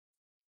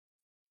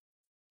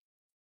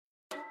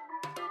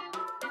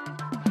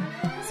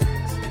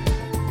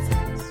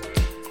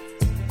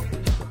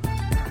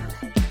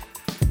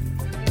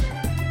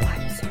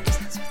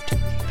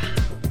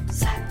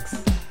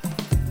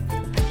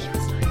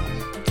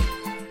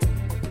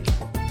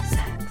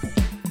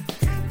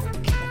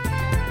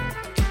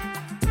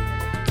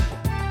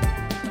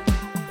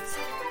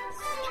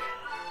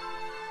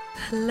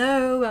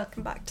Hello,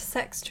 welcome back to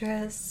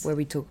Sextras. Where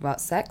we talk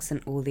about sex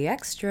and all the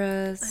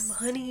extras. I'm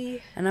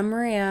Honey. And I'm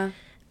Maria.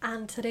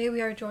 And today we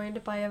are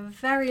joined by a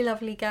very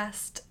lovely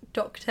guest,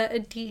 Dr.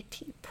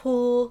 Aditi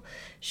Paul.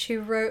 She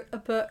wrote a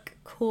book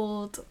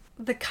called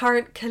The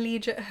Current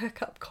Collegiate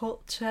Hookup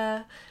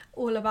Culture,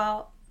 all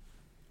about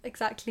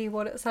exactly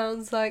what it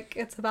sounds like.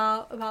 It's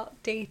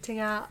about dating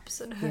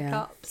apps and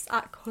hookups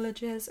at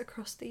colleges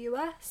across the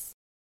US.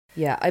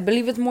 Yeah, I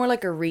believe it's more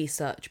like a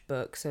research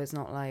book, so it's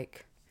not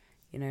like,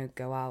 you know,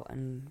 go out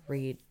and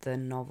read the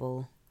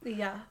novel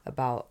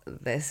about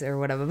this or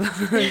whatever.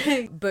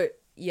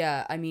 But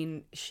yeah, I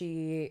mean,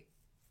 she,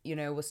 you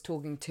know, was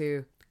talking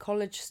to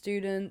college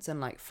students and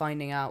like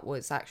finding out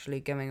what's actually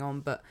going on,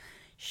 but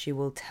she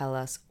will tell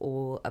us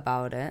all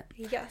about it.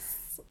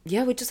 Yes.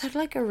 Yeah, we just had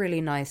like a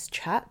really nice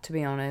chat, to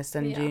be honest,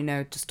 and you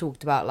know, just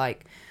talked about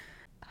like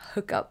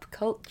hookup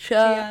culture.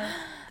 Yeah,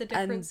 the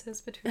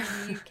differences between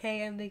the UK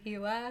and the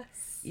US.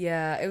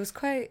 Yeah, it was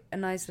quite a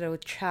nice little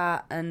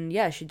chat, and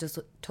yeah, she just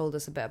told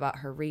us a bit about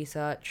her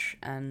research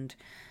and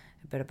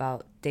a bit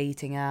about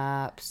dating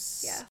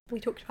apps. Yeah, we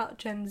talked about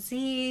Gen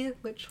Z,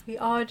 which we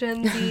are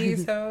Gen Z,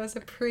 so it was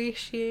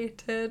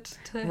appreciated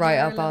to right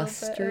hear up our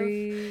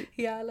street.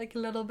 Like a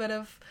little bit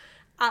of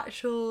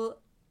actual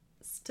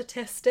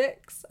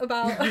statistics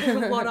about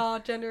what our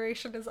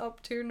generation is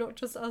up to, not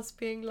just us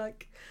being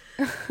like,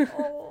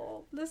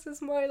 oh, this is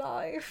my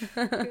life.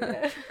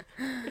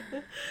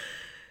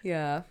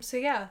 Yeah. So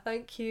yeah,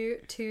 thank you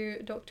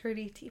to Dr.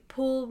 Aditi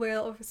Paul.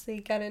 We'll obviously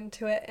get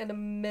into it in a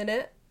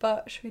minute,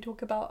 but should we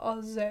talk about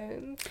our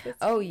zones?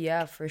 Oh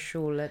yeah, for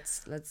sure.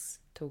 Let's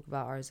talk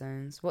about our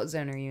zones. What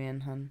zone are you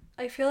in, hun?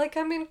 I feel like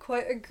I'm in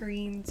quite a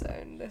green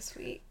zone this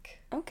week.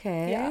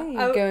 Okay, yeah.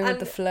 You're going with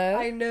the flow.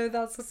 I know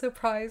that's a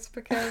surprise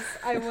because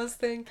I was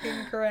thinking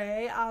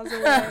grey as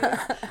always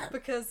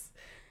because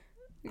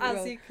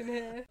as you can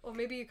hear, or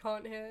maybe you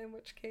can't hear, in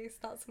which case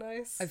that's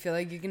nice. I feel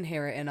like you can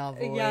hear it in our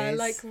voice. Yeah,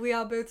 like we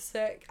are both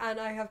sick and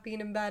I have been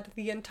in bed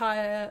the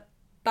entire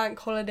bank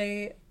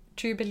holiday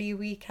Jubilee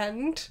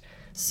weekend.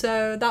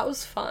 So that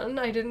was fun.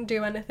 I didn't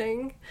do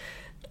anything.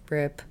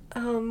 Rip.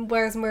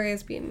 Whereas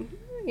Maria's been,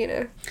 you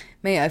know,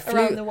 mate, I flew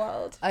around the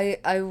world.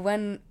 I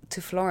went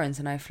to Florence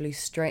and I flew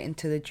straight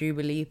into the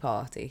Jubilee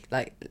party.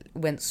 Like,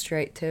 went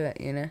straight to it,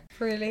 you know?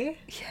 Really?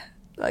 Yeah.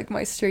 Like,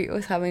 my street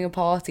was having a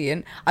party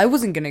and I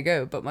wasn't gonna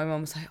go, but my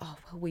mum was like, oh,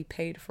 well, we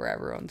paid for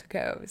everyone to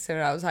go. So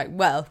I was like,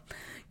 well,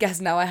 guess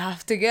now I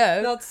have to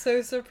go. That's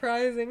so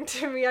surprising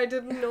to me. I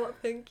did not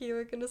think you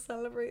were gonna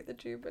celebrate the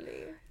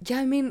Jubilee. Yeah,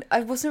 I mean,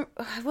 I wasn't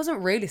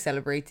really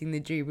celebrating the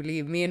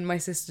Jubilee. Me and my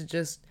sister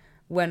just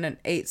went and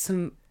ate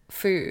some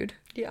food.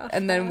 Yeah.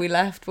 And then we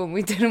left when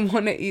we didn't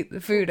want to eat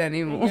the food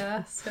anymore.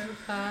 Yeah, so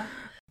fair.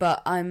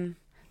 But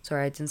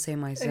sorry, I didn't say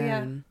my zone.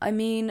 Yeah. I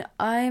mean,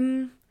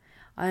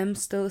 I'm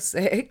still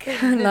sick.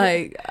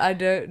 Like, I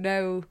don't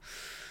know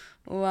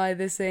why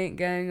this ain't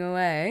going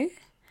away.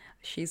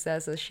 She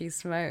says that she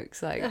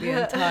smokes like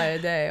the entire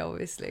day,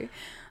 obviously.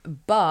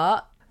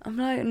 But I'm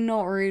like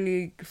not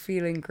really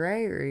feeling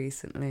great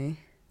recently.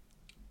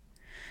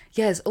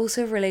 Yes,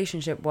 also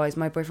relationship wise,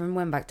 my boyfriend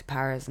went back to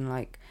Paris and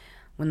like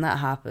when that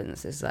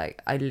happens, it's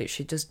like I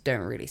literally just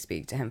don't really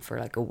speak to him for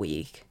like a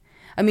week.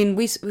 I mean,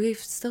 we've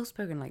still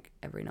spoken like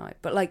every night,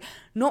 but like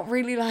not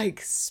really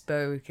like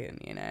spoken,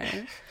 you know.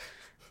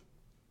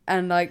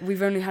 And like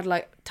we've only had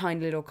like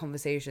tiny little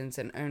conversations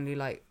and only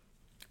like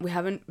we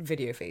haven't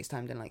video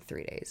FaceTimed in like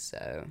 3 days,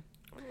 so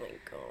oh my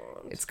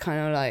god, it's kind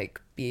of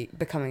like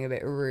becoming a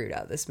bit rude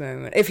at this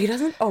moment. If he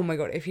doesn't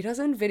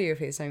video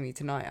FaceTime me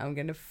tonight,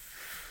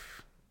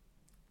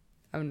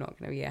 I'm not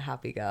gonna be a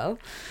happy girl.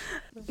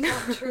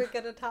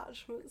 Triggered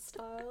attachment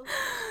style.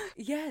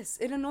 Yes,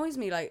 it annoys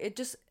me. Like it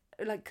just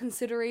like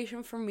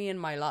consideration for me in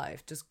my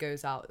life just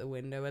goes out the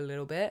window a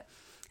little bit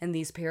in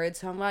these periods.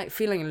 So I'm like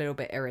feeling a little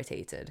bit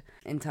irritated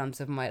in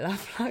terms of my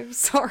love life.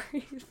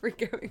 Sorry for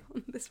going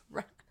on this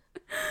rant.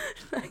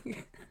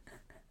 Like,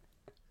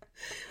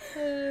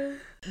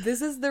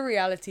 this is the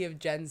reality of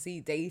Gen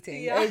Z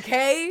dating,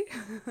 okay?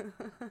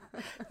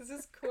 This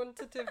is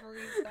quantitative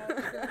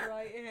research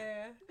right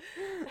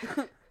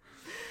here.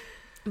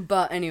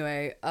 But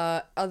anyway,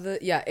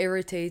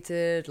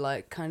 irritated,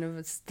 like kind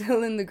of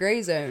still in the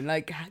grey zone.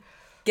 Like,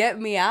 get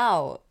me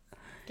out.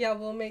 Yeah,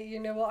 well, mate, you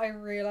know what I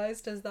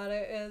realised is that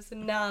it is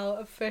now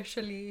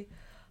officially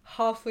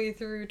halfway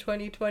through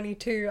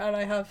 2022 and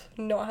I have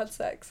not had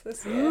sex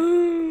this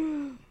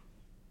year.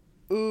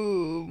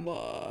 Oh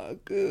my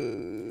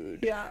god.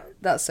 Yeah.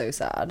 That's so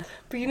sad.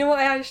 But you know what,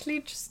 I actually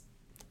just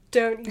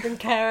don't even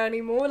care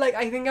anymore. Like,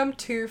 I think I'm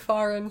too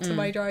far into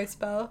my dry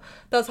spell.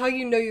 That's how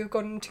you know you've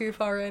gotten too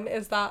far in,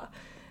 is that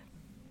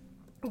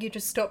you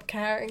just stop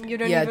caring. You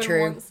don't even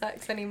want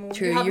sex anymore.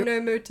 True. You have no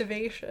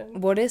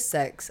motivation. What is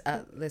sex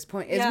at this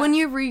point? It's when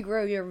you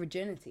regrow your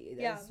virginity.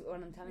 That's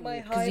what I'm telling you. My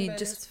hymen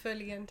is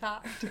fully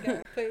intact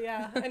again. But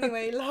yeah,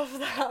 anyway, love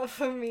that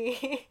for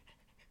me.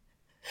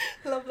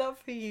 Love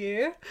that for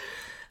you.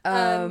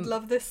 And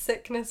love this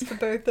sickness for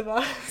both of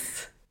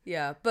us.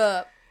 Yeah,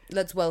 but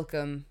let's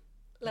welcome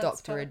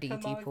Dr.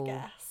 Aditi Paul.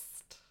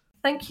 Guest.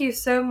 Thank you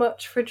so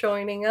much for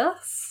joining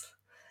us,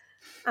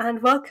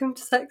 and welcome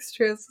to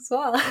Sextras as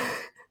well.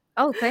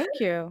 Oh, thank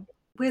you.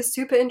 We're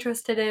super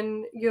interested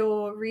in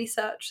your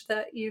research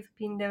that you've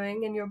been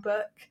doing in your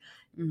book.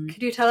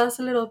 Could you tell us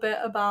a little bit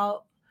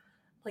about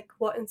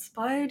what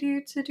inspired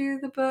you to do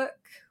the book,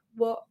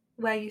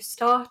 where you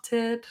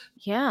started?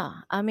 Yeah,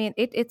 I mean,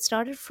 it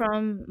started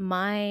from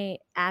my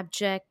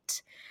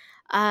abject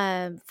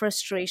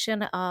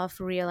frustration of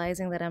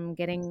realizing that I'm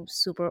getting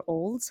super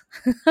old.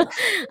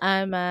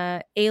 I'm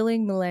a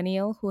ailing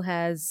millennial who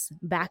has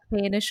back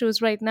pain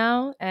issues right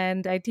now,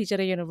 and I teach at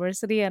a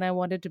university, and I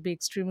wanted to be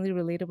extremely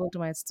relatable to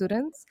my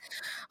students,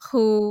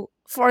 who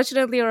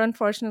fortunately or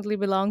unfortunately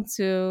belong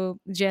to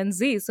Gen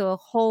Z, so a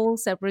whole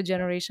separate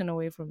generation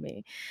away from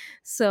me.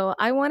 So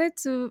I wanted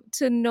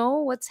to know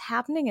what's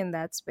happening in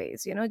that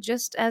space,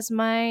 just as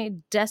my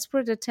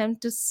desperate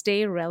attempt to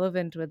stay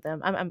relevant with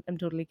them. I'm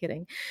totally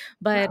kidding,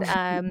 but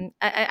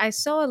I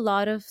saw a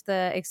lot of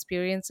the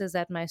experiences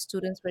that my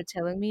students were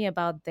telling me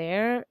about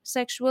their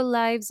sexual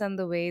lives and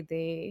the way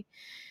they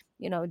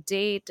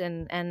date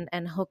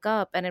and hook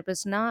up, and it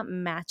was not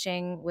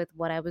matching with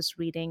what I was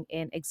reading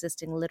in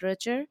existing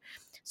literature.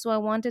 So I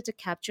wanted to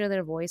capture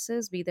their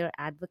voices, be their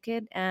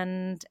advocate,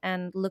 and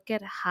look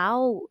at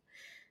how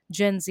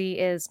Gen Z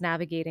is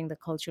navigating the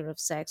culture of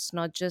sex,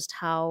 not just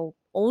how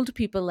old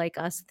people like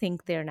us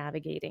think they're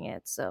navigating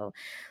it. So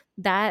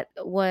that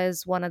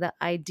was one of the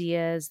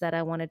ideas that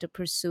I wanted to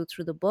pursue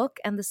through the book.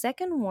 And the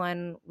second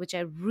one, which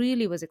I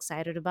really was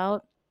excited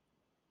about,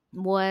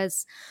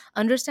 was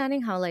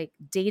understanding how like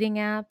dating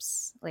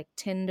apps like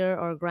Tinder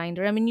or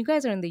Grinder. I mean, you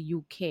guys are in the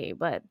UK,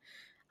 but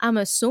I'm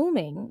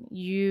assuming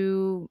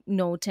you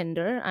know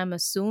Tinder. I'm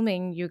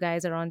assuming you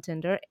guys are on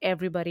Tinder.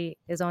 Everybody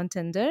is on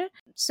Tinder.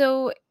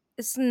 So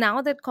it's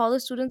now that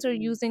college students are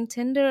using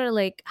Tinder,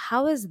 like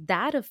how is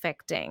that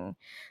affecting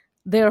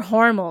their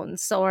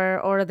hormones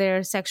or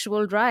their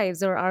sexual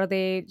drives, or are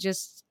they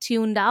just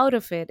tuned out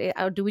of it?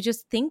 Or do we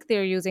just think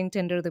they're using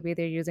Tinder the way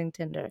they're using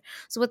Tinder?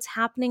 So what's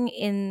happening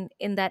in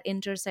that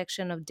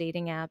intersection of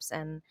dating apps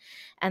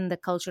and the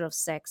culture of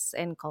sex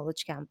in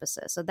college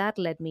campuses? So that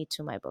led me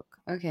to my book.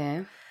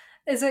 Okay.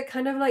 Is it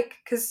kind of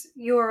because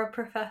you're a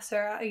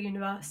professor at a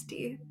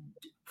university,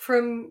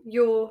 from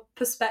your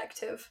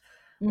perspective,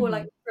 or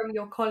Mhm. from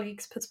your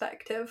colleagues'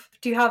 perspective,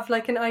 do you have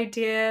an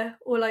idea,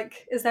 or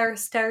is there a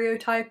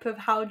stereotype of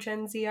how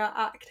Gen Z are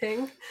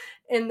acting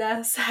in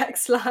their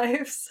sex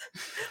lives?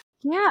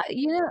 Yeah,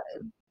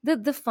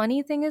 the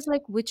funny thing is,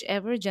 like,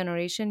 whichever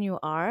generation you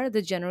are,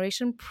 the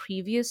generation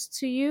previous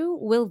to you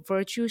will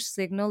virtue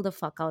signal the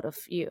fuck out of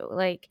you.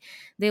 Like,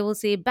 they will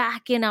say,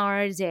 back in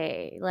our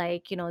day,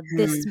 like,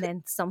 this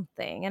meant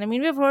something. And I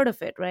mean, we've heard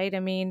of it, right? I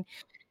mean,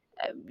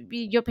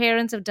 your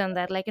parents have done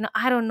that. Like,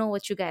 I don't know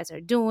what you guys are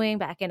doing.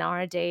 Back in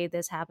our day,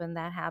 this happened,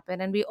 that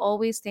happened. And we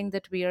always think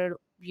that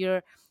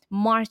we're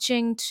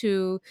marching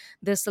to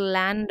this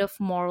land of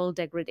moral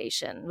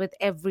degradation with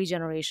every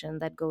generation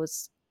that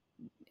goes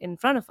in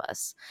front of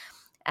us.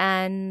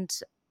 And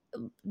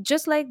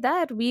just like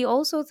that, we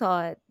also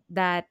thought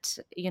that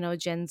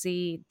Gen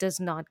Z does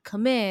not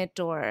commit,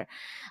 or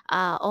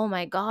oh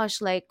my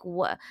gosh, like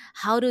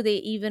how do they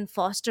even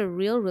foster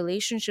real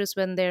relationships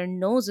when their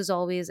nose is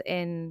always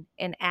in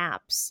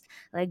apps?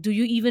 Like, do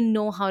you even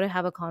know how to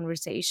have a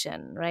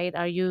conversation, right?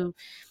 Are you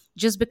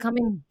just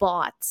becoming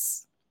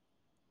bots?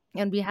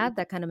 And we had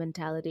that kind of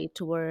mentality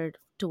toward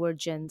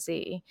Gen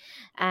Z,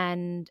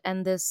 and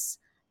this,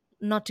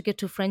 not to get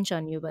too French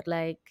on you, but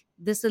like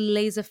this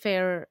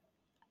laissez-faire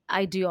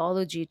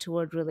ideology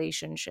toward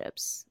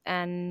relationships.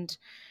 And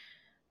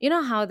you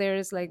know how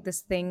there's like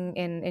this thing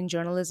in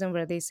journalism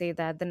where they say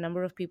that the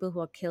number of people who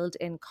are killed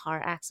in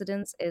car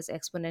accidents is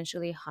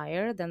exponentially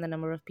higher than the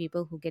number of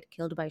people who get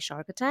killed by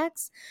shark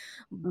attacks.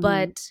 Mm-hmm.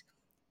 But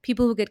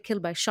people who get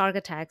killed by shark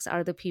attacks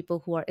are the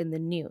people who are in the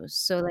news.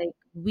 So like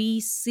we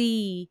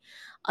see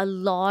a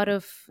lot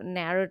of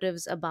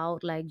narratives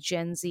about like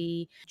Gen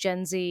Z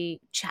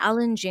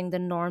challenging the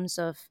norms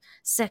of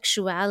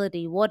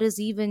sexuality. What is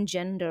even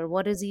gender?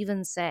 What is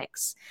even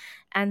sex?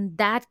 And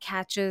that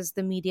catches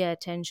the media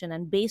attention,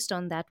 and based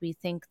on that we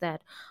think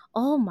that,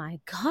 oh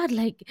my god,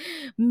 like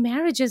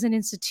marriage as an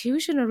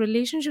institution or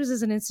relationships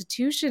as an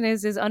institution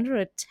is under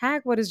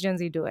attack. What is Gen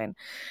Z doing?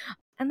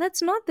 And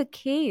that's not the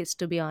case,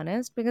 to be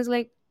honest, because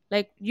like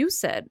you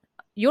said,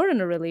 you're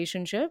in a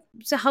relationship,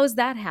 so how is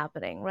that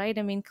happening, right?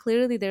 I mean,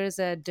 clearly there is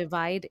a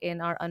divide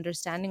in our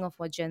understanding of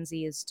what Gen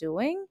Z is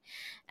doing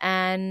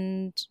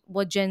and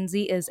what Gen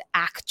Z is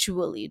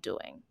actually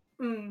doing.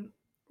 Mm,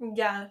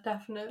 yeah,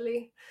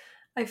 definitely.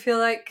 I feel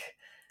like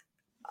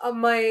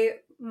my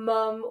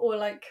mum or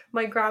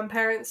my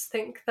grandparents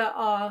think that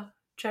our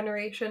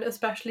generation,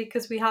 especially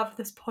because we have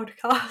this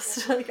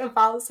podcast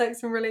about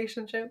sex and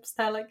relationships,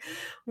 they're like,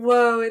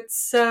 whoa, it's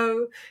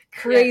so Yeah,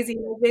 crazy,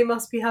 they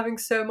must be having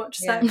so much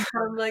yeah. sex.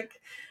 And I'm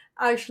like,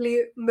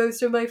 actually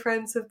most of my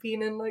friends have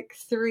been in like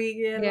 3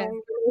 year Yeah.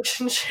 long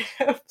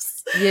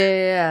relationships.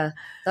 Yeah,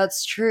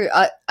 that's true.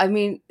 I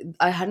mean,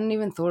 I hadn't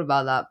even thought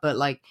about that, but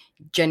like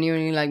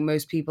genuinely, like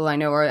most people I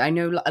know, or I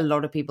know a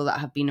lot of people that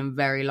have been in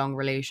very long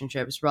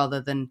relationships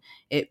rather than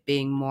it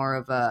being more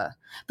of a.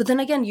 But then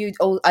again,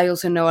 I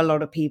also know a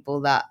lot of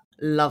people that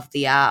love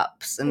the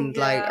apps and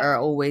like Yeah. are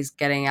always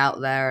getting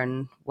out there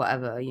and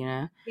whatever, you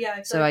know. Yeah, I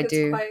feel So like I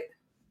do.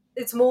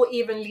 it's more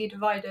evenly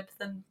divided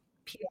than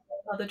people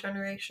of other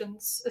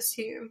generations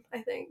assume,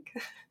 I think.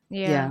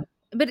 Yeah. Yeah.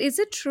 But is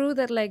it true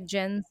that like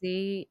Gen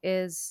Z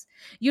is,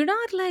 you're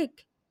not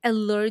like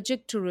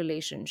allergic to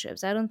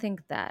relationships? I don't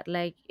think that.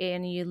 Like,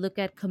 and you look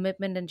at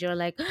commitment and you're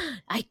like,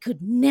 I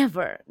could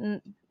never.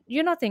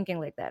 You're not thinking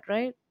like that,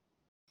 right?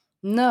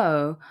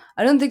 No,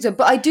 I don't think so.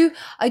 But I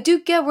do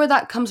get where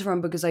that comes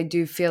from because I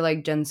do feel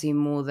like Gen Z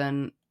more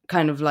than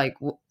kind of like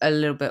a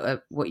little bit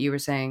of what you were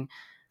saying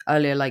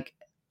earlier, like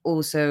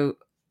also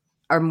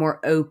are more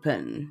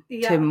open to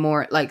Yeah.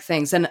 more like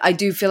things. And I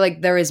do feel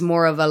like there is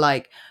more of a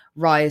like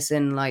rise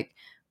in like,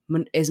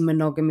 is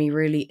monogamy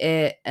really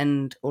it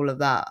and all of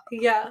that,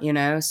 Yeah. you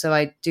know? So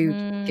I do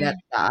get Mm.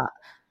 that.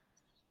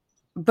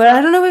 But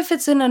I don't know if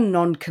it's in a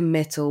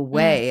non-committal Mm.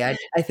 way.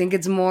 I think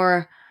it's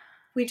more,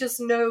 We just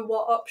know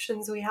what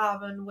options we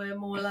have and we're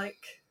more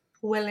like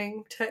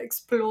willing to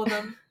explore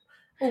them.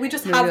 Or we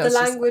just maybe have the that's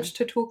just language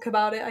to talk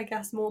about it, I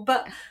guess, more.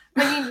 But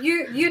I mean,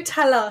 you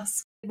tell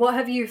us, what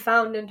have you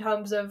found in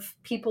terms of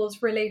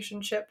people's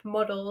relationship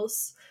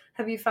models?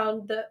 Have you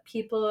found that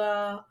people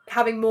are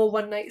having more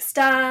one night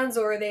stands,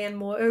 or are they in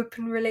more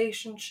open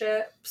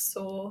relationships,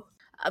 or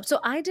So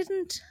I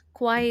didn't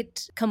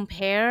quite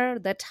compare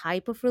the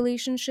type of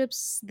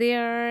relationships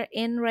they're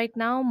in right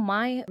now.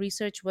 My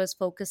research was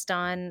focused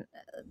on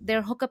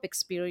their hookup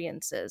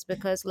experiences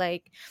because,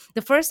 like,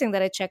 the first thing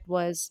that I checked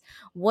was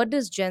what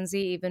does Gen Z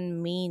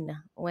even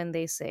mean when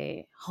they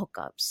say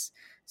hookups?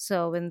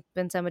 So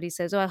when somebody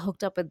says, "Oh, I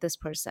hooked up with this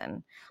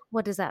person,"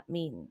 what does that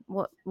mean?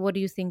 What do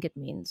you think it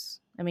means?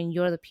 I mean,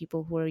 you're the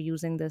people who are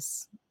using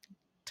this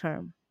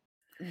term.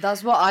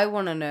 that's what I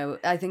want to know.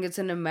 I think it's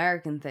an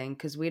American thing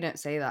because we don't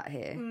say that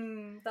here.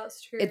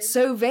 that's It's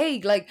true. so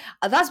vague. Like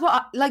that's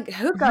what like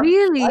hookup. I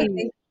Really?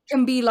 think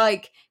can be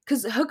like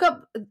because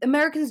hookup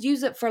Americans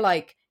use it for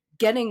like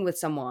getting with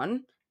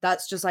someone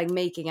that's just like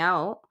making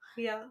out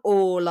Yeah.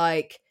 or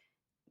like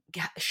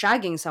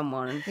shagging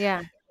someone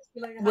Yeah.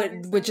 Like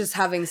having which is sex.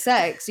 having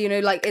sex, you know,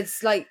 like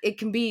it's like it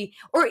can be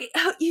or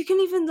you can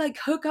even like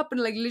hook up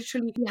and like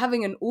literally be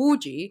having an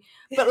orgy,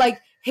 but like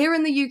here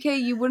in the UK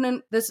you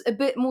wouldn't, there's a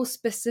bit more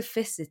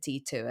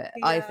specificity to it.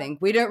 I Yeah, think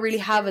we don't really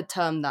that's have true. a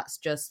term that's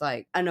just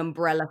like an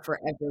umbrella for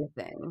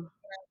everything.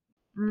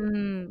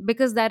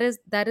 Because that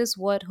is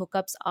what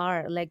hookups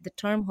are. Like the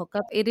term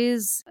hookup, it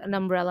is an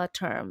umbrella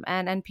term,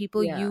 and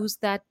people Yeah. use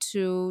that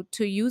to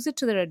use it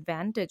to their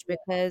advantage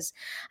because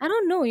I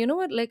don't know. You know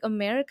what? Like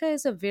America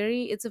is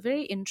it's a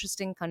very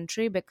interesting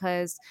country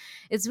because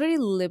it's very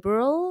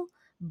liberal,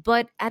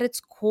 but at its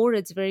core,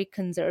 it's very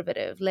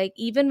conservative. Like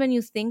even when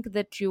you think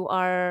that you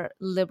are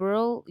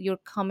liberal, you're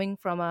coming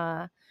from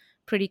a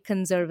pretty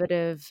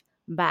conservative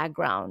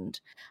background.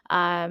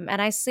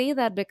 And I say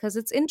that because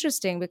it's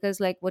interesting because,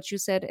 like what you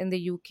said, in the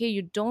UK,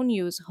 you don't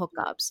use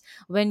hookups.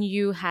 When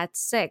you had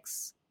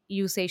sex,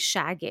 you say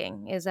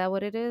shagging. Is that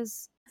what it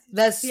is?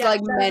 There's Yeah,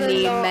 like there's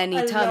many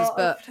a terms, lot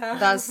but of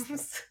that's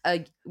terms.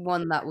 a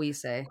one that we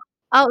say.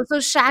 Oh, so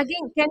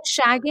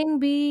shagging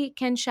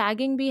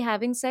be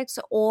having sex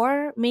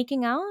or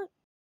making out?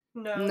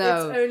 No, it's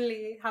No,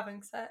 only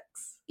having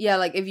sex. yeah,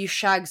 like if you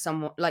shag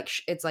someone, like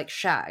it's like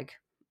shag.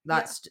 Yeah,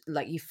 That's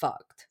like you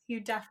fucked. you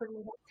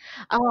definitely.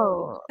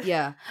 Oh,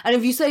 Yeah, and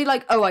if you say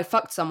like, "Oh, I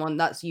fucked someone,"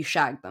 that's you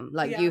shagged them.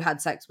 Like Yeah, you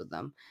had sex with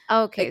them.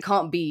 okay. It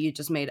can't be you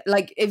just made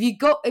like if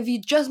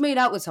you just made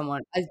out with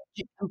someone,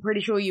 I'm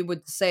pretty sure you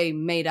would say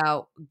made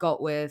out,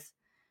 got with,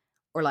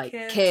 or like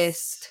kissed.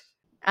 kissed.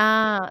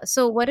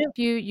 So what if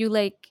you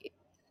like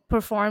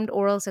performed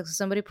oral sex, or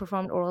somebody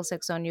performed oral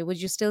sex on you?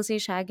 Would you still say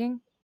shagging?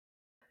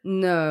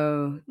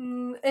 No,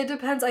 It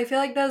depends. I feel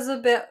like there's a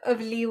bit of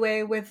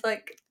leeway with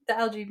like the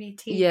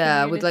LGBT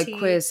yeah, with like queer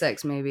community,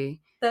 sex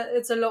maybe. that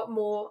it's a lot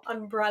more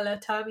umbrella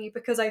termy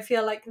because I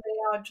feel like they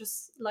are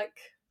just like,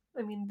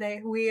 I mean,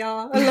 we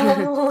are a lot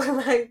more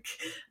like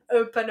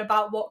open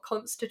about what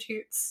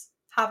constitutes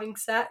having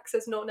sex.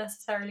 It's not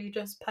necessarily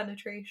just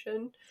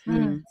penetration,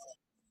 Mm.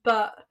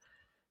 but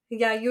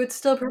yeah, you would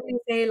still probably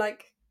say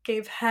like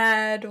gave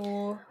head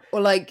or Or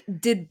like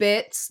did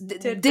bits.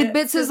 did Did bits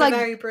bits is is a like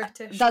very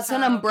British that's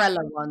an term. umbrella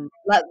one.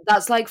 Like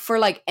that's like for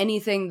like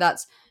anything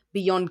that's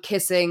beyond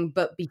kissing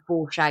but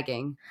before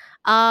shagging.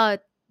 Uh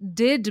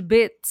did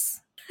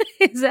bits.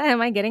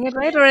 Am I getting it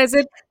right, or is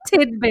it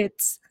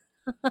tidbits?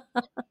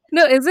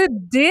 No, is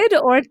it did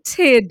or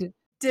tid?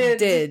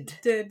 Did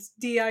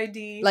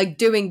did like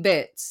doing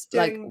bits.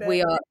 Like doing we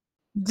bits. are.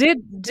 Did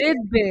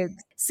bits.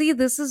 See,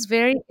 this is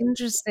very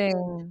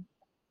interesting.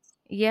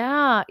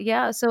 Yeah,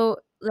 yeah. So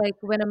like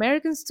when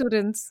American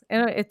students,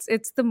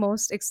 it's the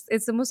most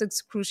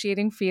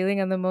excruciating feeling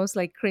and the most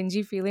like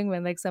cringy feeling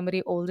when like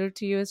somebody older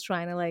to you is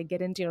trying to like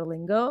get into your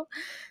lingo.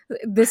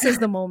 This is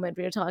the moment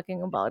we're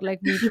talking about,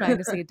 like me trying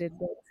to say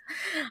tidbits.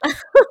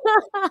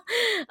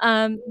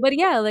 But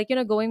yeah, like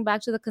going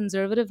back to the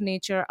conservative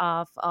nature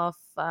of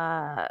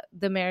the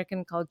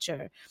American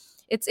culture,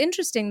 it's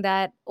interesting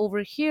that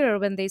over here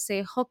when they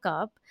say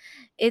hookup,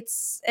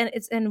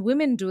 and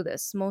women do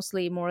this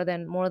mostly more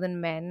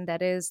than men.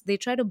 That is, they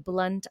try to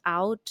blunt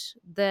out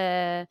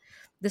the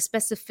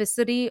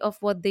specificity of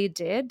what they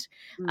did,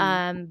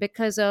 Mm.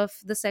 because of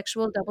the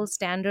sexual double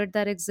standard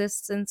that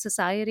exists in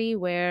society,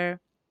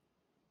 where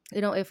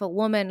if a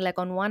woman, like,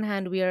 on one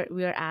hand we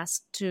are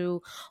asked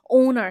to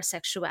own our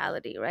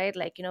sexuality, right,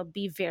 like,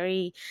 be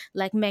very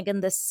like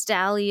Megan the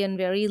Stallion,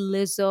 very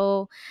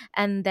Lizzo,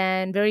 and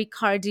then very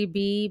Cardi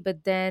B,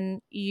 but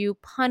then you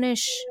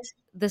punish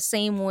the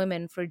same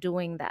women for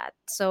doing that.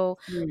 So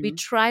we Mm.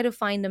 try to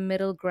find a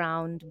middle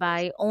ground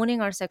by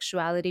owning our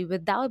sexuality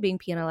without being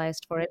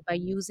penalized for it by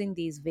using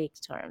these vague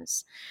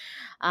terms.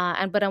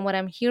 And what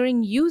I'm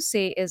hearing you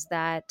say is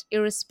that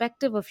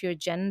irrespective of your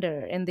gender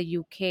in the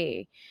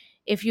UK,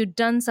 if you've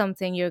done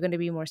something, you're going to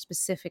be more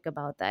specific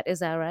about that. Is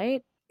that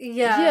right?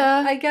 Yeah,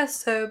 Yeah. I guess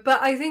so.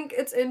 But I think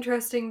it's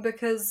interesting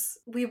because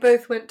we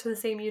both went to the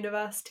same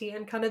university,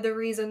 and kind of the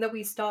reason that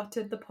we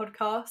started the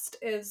podcast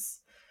is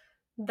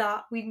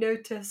that we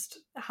noticed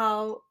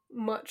how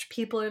much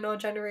people in our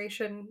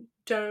generation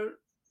don't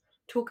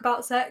talk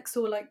about sex,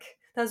 or like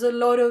there's a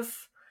lot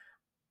of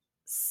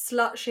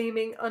slut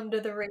shaming under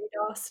the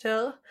radar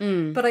still.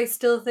 Mm. But I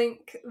still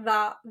think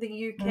that the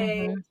UK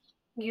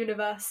Mm-hmm.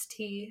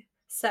 university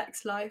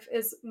sex life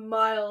is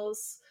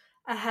miles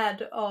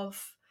ahead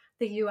of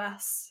the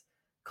US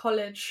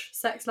college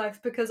sex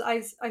life, because I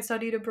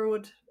studied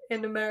abroad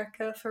in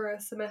America for a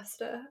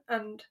semester,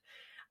 and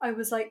I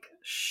was like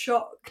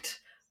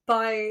shocked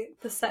by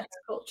the sex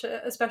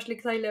culture, especially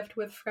because I lived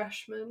with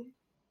freshmen.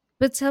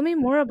 But tell me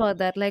more about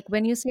that. Like,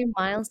 when you say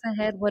miles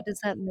ahead, what does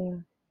that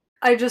mean?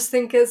 I just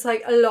think it's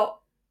like a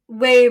lot,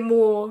 way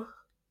more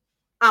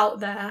out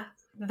there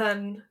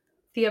than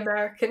the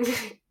American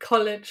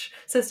college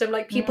system.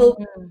 Like people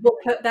Mhm. will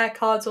put their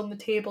cards on the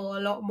table a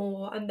lot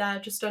more, and they're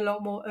just a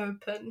lot more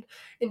open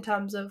in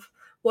terms of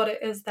what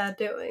it is they're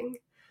doing.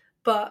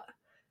 But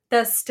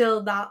there's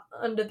still that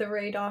under the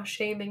radar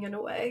shaming in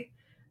a way.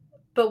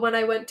 But when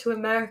I went to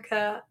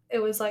America, it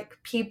was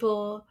like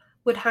people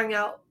would hang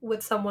out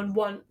with someone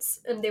once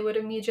and they would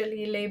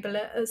immediately label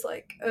it as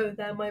like, oh,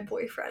 they're my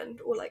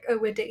boyfriend, or like, oh,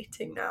 we're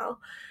dating now.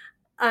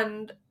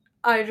 And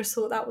I just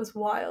thought that was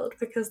wild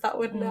because that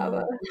would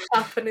never Mm.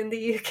 happen in the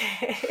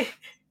UK.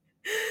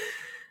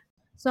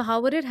 So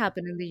how would it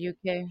happen in the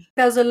UK?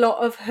 There's a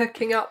lot of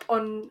hooking up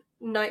on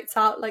nights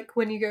out, like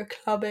when you go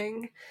clubbing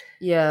and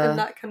Yeah.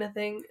 that kind of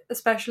thing,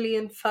 especially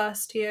in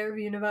first year of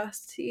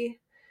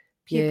university.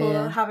 Yeah. People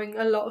are Yeah. having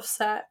a lot of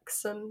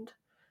sex, and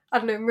I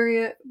don't know,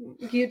 Maria,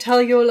 you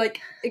tell your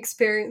like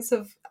experience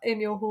of in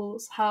your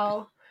halls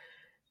how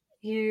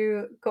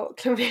you got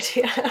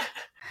chlamydia.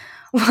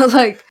 Well,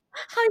 like,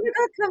 How you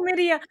got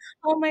chlamydia?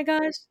 Oh my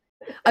gosh.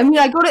 I mean,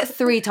 I got it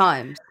 3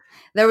 times.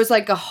 There was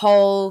like a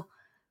whole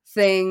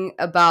thing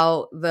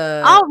about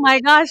the Oh my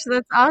gosh,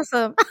 that's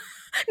awesome.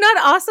 Not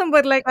awesome,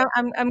 but like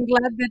I'm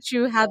glad that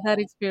you had that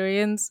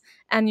experience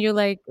and you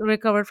like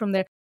recovered from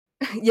there.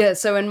 yeah.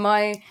 So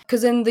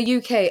because in the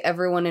UK,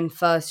 everyone in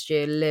first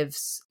year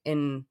lives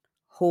in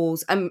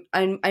halls.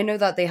 I know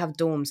that they have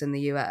dorms in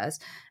the US,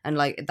 and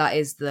like that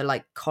is the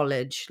like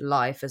college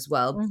life as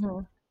well. Hmm.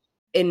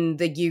 In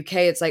the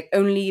UK, it's like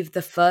only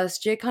the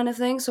first year kind of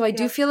thing. So I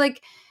do Yeah. feel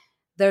like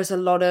there's a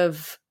lot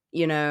of,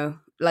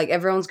 like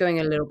everyone's going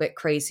a little bit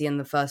crazy in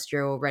the first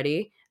year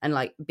already. And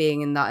like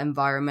being in that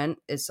environment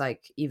is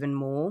like even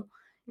more,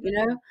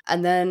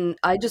 And then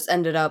I just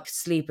ended up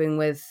sleeping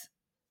with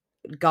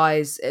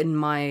guys in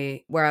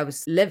where I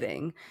was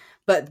living.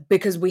 But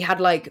because we had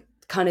like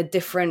kind of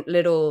different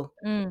little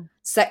Mm.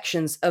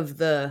 sections of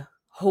the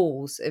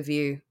halls, if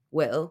you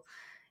will.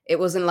 It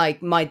wasn't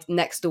like my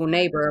next door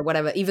neighbor or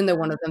whatever, even though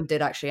one of them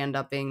did actually end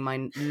up being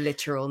my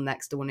literal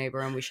next door neighbor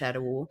and we shared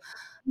a wall.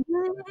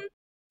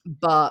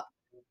 But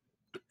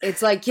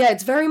it's like, yeah,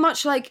 it's very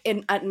much like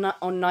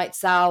on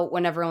nights out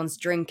when everyone's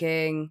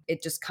drinking,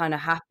 it just kind of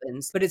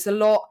happens. But it's a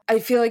lot, I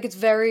feel like it's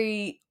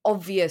very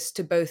obvious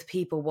to both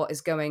people what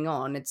is going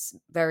on. It's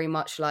very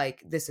much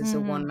like this is a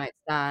one Hmm. night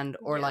stand,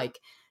 or Yeah. like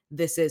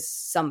this is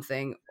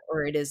something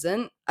or it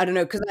isn't. I don't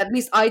know, because at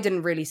least I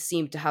didn't really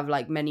seem to have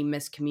like many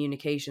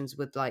miscommunications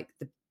with like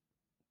the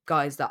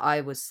guys that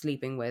I was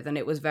sleeping with. And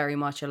it was very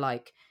much a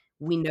like,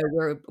 we know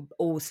we're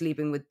all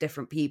sleeping with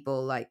different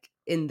people like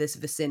in this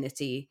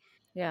vicinity,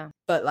 Yeah.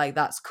 but like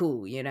that's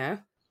cool.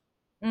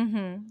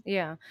 Mm-hmm.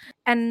 Yeah.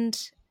 And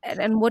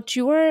what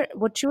you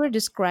were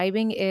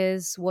describing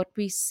is what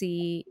we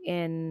see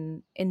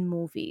in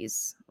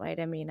movies, right?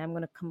 I mean, I'm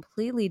gonna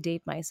completely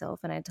date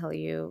myself and I tell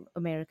you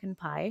American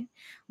Pie,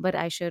 but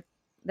I should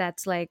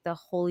that's like the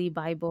holy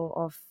Bible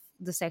of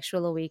the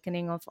sexual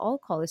awakening of all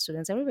college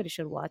students. Everybody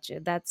should watch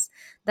it. That's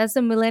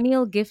the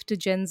millennial gift to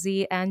Gen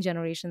Z and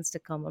generations to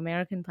come.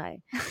 American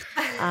Pie.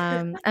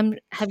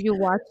 Have you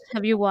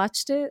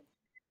watched it?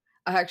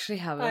 I actually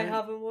I haven't.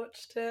 haven't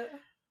watched it.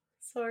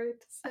 Sorry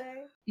to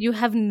say. You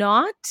have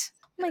not?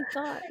 Oh my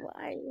god,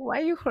 why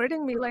are you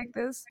hurting me like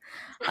this?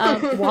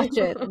 Watch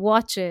it.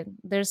 Watch it.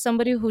 There's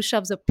somebody who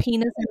shoves a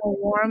penis in a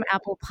warm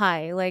apple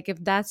pie. Like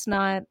if that's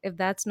not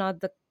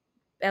the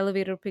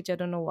elevator pitch, I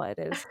don't know what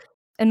it is.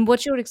 And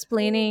what you're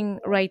explaining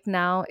right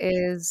now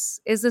is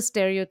a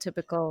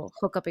stereotypical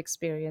hookup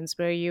experience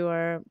where you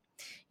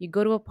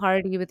go to a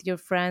party with your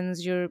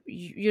friends,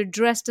 you're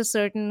dressed a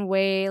certain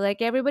way,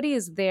 like everybody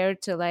is there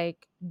to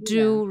like Yeah.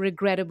 do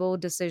regrettable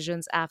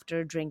decisions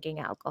after drinking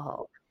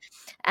alcohol.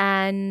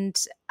 And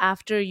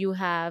after you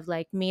have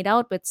like made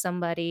out with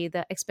somebody,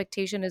 the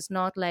expectation is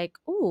not like,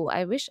 oh,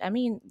 I wish, I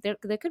mean,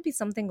 there could be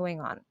something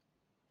going on.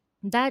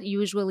 That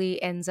usually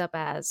ends up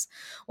as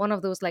one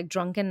of those like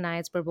drunken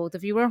nights where both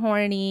of you were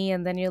horny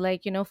and then you're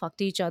like,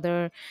 fucked each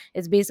other.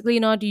 It's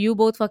basically not you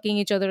both fucking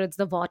each other, it's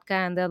the vodka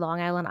and the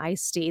Long Island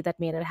iced tea that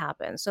made it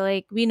happen. So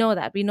like we know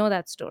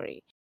that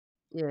story.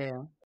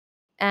 Yeah.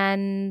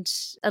 And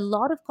a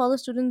lot of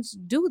college students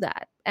do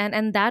that,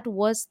 and that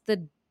was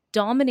the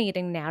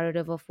dominating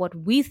narrative of what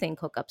we think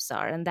hookups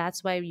are. And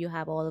that's why you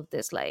have all of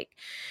this like,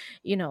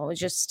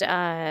 just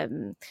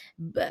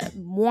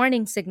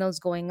warning signals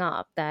going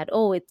up that,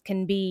 oh, it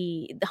can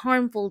be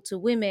harmful to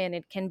women,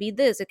 it can be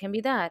this, it can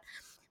be that.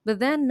 But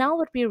then now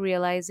what we're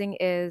realizing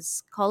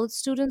is college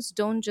students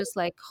don't just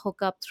like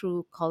hook up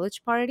through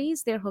college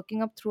parties, they're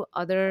hooking up through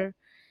other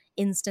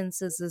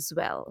instances as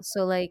well.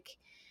 So like,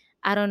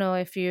 I don't know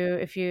if you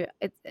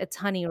it's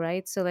honey,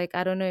 right? So like,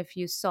 I don't know if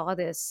you saw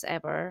this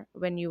ever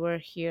when you were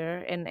here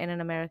in an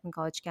American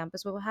college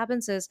campus. But what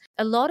happens is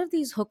a lot of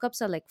these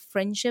hookups are like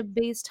friendship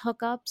based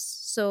hookups.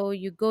 So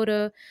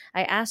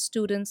I asked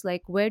students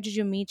like, where did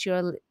you meet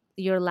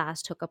your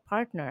last hookup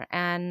partner?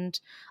 And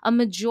a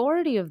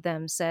majority of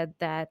them said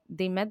that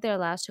they met their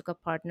last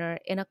hookup partner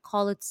in a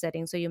college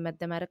setting. So you met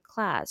them at a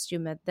class, you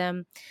met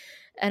them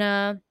in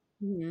a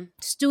Hmm.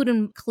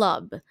 student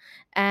club.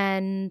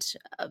 And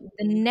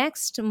the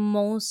next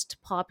most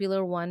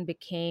popular one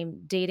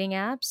became dating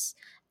apps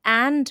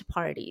and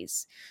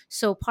parties.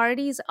 So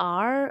parties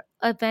are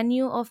a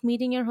venue of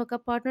meeting your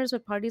hookup partners,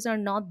 but parties are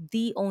not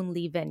the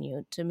only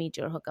venue to meet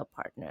your hookup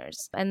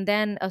partners. And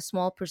then a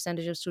small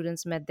percentage of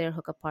students met their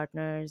hookup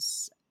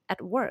partners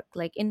at work,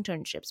 like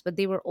internships, but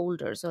they were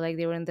older. So like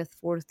they were in the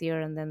fourth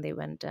year and then they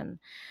went and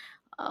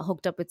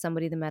hooked up with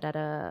somebody they met at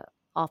a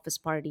office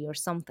party or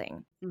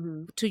something.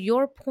 Hmm. To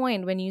your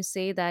point, when you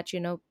say that,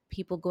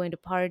 people going to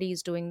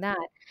parties doing that,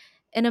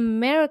 in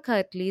America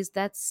at least,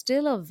 that's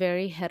still a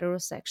very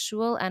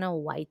heterosexual and a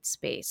white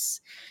space.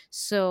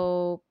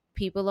 So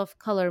people of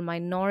color,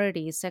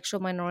 minorities, sexual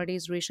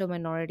minorities, racial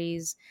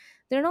minorities,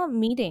 they're not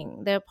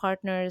meeting their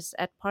partners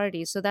at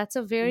parties. So that's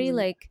a very Hmm.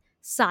 like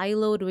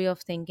siloed way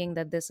of thinking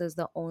that this is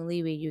the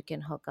only way you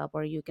can hook up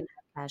or you can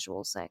have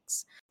casual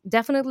sex.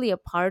 Definitely a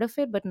part of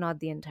it, but not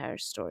the entire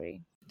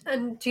story.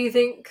 And do you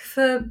think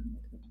for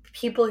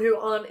people who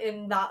aren't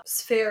in that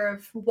sphere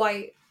of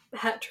white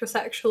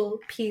heterosexual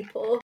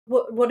people,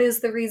 what is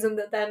the reason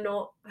that they're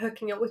not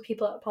hooking up with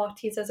people at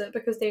parties? Is it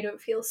because they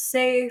don't feel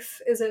safe?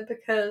 Is it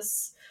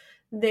because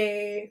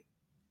they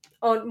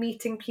aren't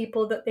meeting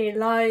people that they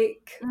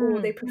like, or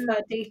they prefer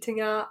dating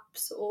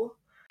apps, or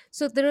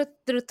So there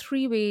are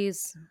three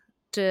ways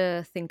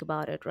to think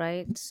about it,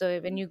 right? So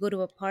when you go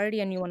to a party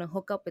and you want to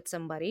hook up with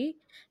somebody,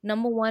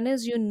 number one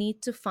is you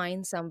need to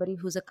find somebody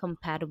who's a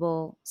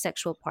compatible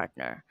sexual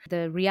partner.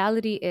 The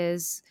reality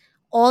is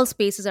all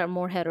spaces are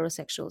more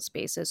heterosexual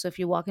spaces. So if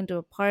you walk into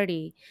a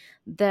party,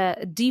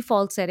 the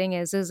default setting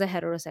is a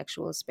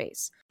heterosexual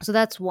space. So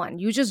that's one.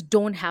 You just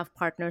don't have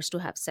partners to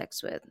have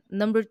sex with.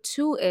 Number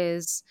two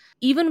is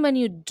even when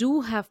you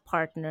do have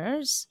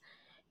partners,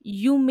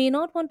 you may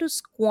not want to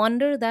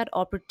squander that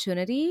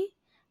opportunity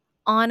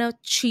on a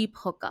cheap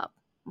hookup,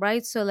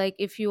 right? So, like,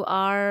 if you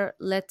are,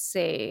 let's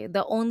say,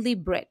 the only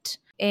Brit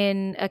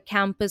in a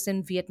campus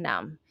in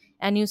Vietnam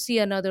and you see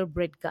another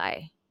Brit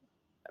guy,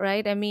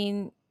 right? I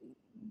mean,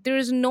 there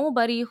is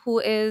nobody who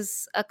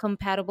is a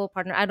compatible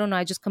partner. I don't know.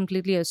 I just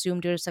completely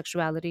assumed your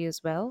sexuality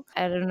as well.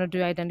 I don't know. Do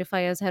you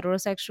identify as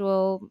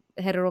heterosexual,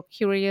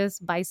 hetero-curious,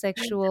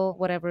 bisexual,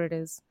 whatever it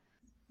is?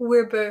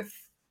 we're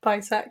both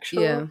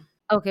bisexual. Yeah.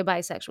 Okay,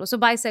 bisexual. So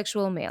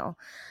bisexual male.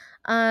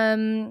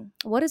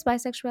 What is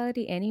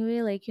bisexuality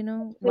anyway? Like,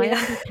 why Yeah.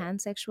 aren't we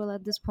pansexual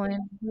at this point?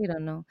 We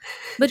don't know.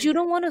 But you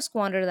don't want to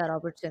squander that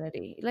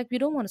opportunity. Like, we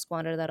don't want to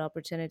squander that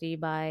opportunity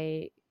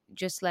by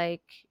just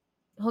like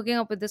hooking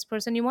up with this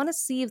person. You want to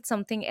see if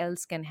something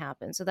else can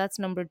happen. So that's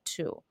number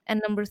two.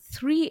 And number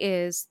three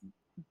is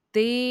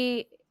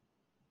they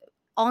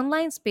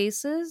online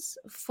spaces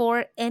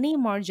for any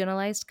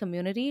marginalized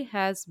community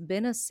has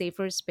been a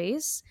safer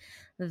space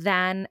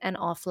than an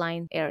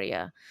offline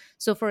area.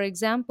 So, for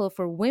example,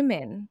 for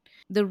women,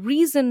 the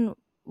reason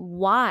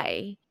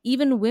why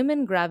even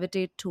women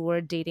gravitate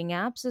toward dating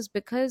apps is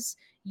because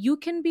you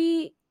can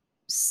be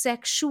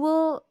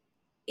sexual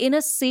in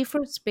a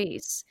safer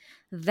space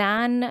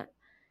than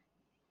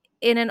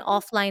in an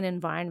offline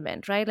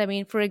environment, right? I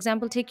mean, for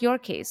example, take your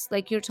case.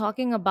 Like, you're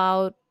talking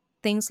about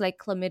things like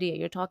chlamydia,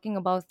 you're talking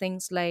about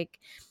things like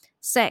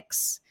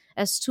sex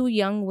as two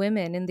young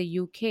women in the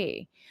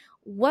UK.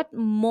 What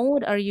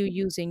mode are you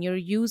using? You're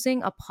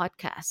using a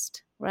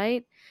podcast,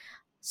 right?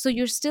 So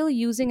you're still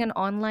using an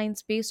online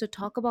space to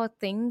talk about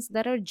things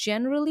that are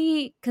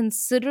generally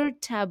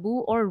considered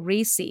taboo or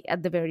racy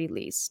at the very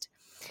least.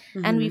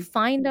 And we Mm-hmm.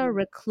 find our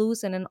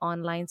recluse in an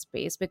online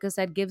space because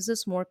that gives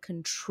us more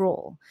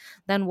control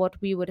than what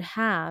we would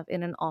have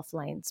in an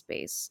offline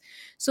space.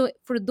 So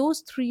for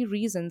those three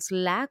reasons,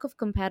 lack of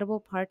compatible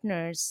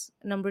partners.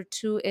 Number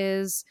two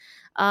is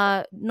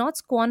not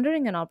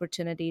squandering an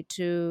opportunity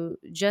to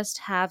just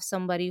have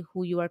somebody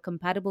who you are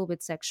compatible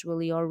with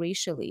sexually or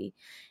racially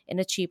in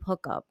a cheap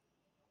hookup.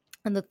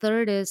 And the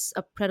third is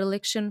a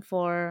predilection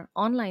for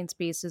online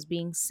spaces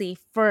being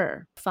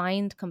safer.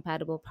 Find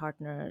compatible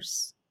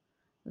partners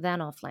than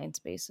offline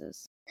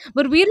spaces.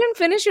 But we didn't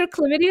finish your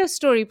chlamydia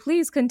story.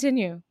 Please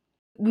continue.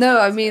 No,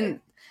 I Sorry.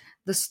 mean,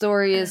 the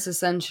story is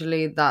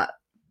essentially that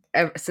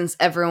since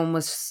everyone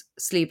was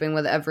sleeping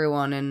with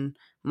everyone in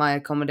my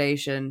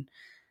accommodation,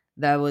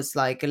 there was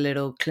like a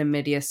little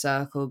chlamydia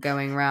circle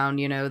going around,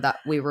 that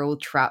we were all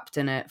trapped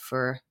in it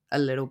for a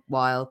little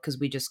while because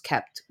we just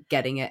kept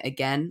getting it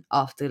again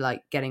after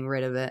like getting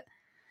rid of it.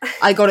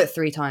 I got it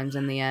 3 times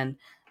in the end,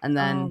 and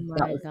Oh then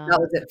that my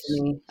was it for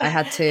gosh. me. I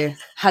had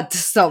to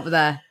stop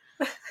there.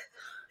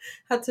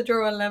 Had to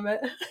draw a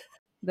limit.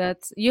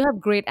 That's you have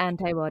great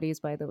antibodies,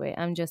 by the way.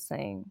 I'm just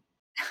saying.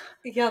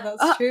 Yeah,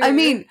 that's I true.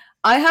 mean,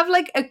 I have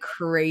like a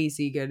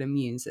crazy good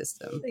immune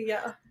system.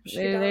 Yeah,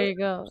 she There does. you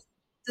go.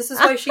 This is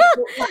why she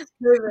caught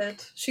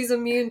COVID. She's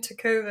immune to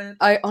COVID.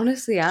 I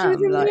honestly She's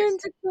am like immune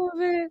to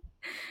COVID.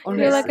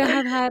 You're Yeah. like, I honestly.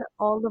 have had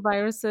all the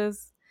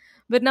viruses.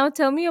 But now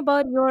tell me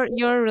about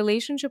your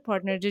relationship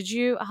partner.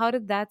 How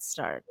did that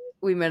start?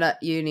 We met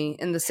at uni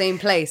in the same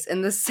place,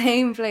 and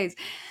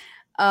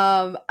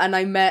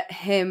I met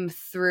him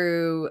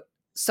through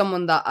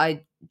someone that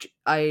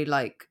I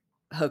like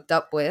hooked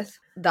up with.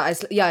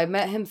 I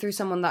met him through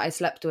someone that I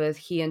slept with.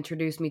 He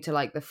introduced me to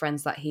like the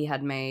friends that he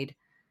had made,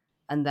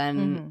 and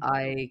then Mm-hmm.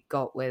 I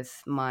got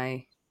with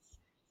my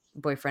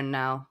boyfriend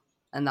now,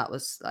 and that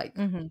was like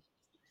Mm-hmm.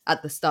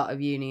 at the start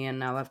of uni, and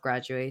now I've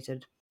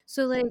graduated.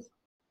 So like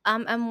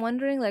I'm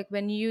wondering, like,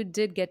 when you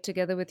did get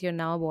together with your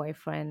now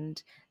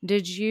boyfriend,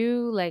 did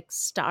you like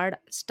start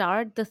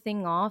the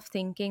thing off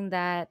thinking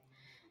that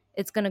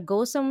it's gonna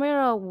go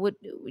somewhere, or would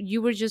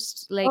you were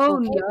just like Oh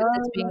okay with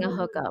this being a no.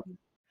 hookup?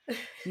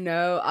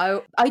 No,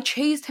 I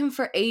chased him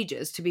for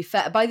ages, to be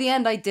fair. By the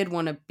end I did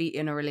want to be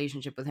in a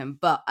relationship with him,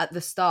 but at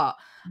the start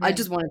I Yeah.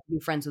 just wanted to be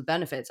friends with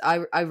benefits.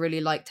 I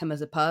really liked him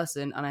as a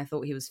person and I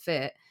thought he was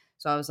fit.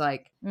 So I was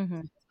like,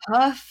 Mm-hmm.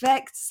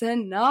 perfect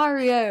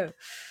scenario.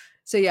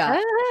 So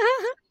yeah,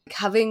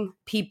 having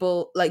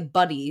people like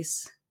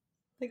buddies,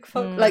 Like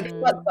fuck like buddy.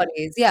 blood Mm,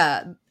 buddies,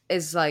 yeah,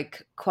 is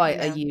like quite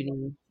a yeah,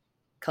 uni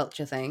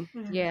culture thing.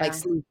 Mm. Like yeah,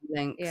 sneaky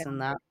yeah, links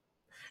and that.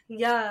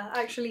 Yeah,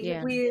 actually,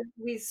 yeah.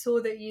 we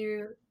saw that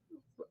you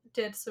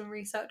did some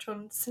research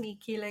on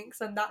sneaky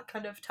links and that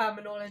kind of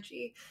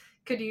terminology.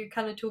 Could you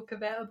kind of talk a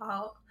bit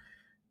about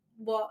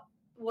what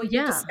you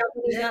Yeah,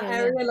 discovered in yeah, that yeah,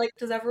 yeah. area? Like,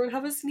 does everyone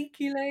have a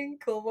sneaky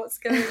link, or what's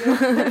going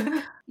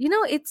on?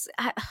 It's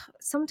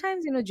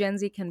sometimes Gen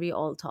Z can be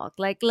all talk.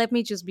 Like, let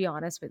me just be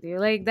honest with you.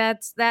 Like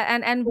that's that,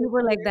 and we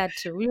were like that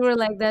too. We were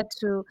like that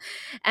too,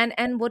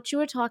 and what you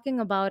were talking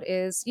about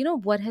is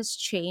what has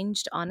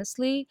changed.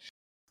 Honestly,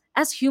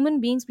 as human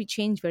beings, we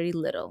change very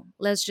little.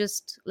 Let's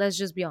just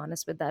be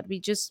honest with that.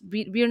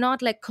 We're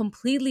not like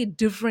completely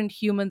different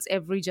humans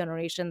every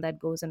generation that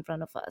goes in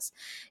front of us.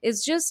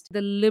 It's just the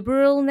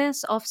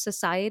liberalness of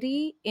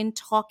society in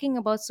talking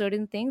about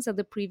certain things that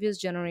the previous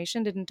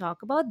generation didn't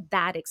talk about,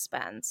 that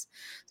expands.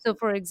 So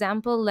for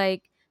example,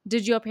 like,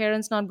 did your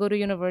parents not go to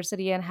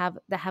university and have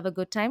a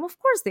good time? Of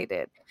course they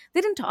did.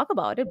 They didn't talk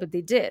about it, but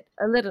they did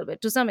a little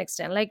bit to some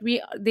extent. Like,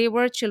 they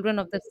were children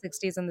of the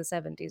 60s and the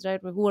 70s, right?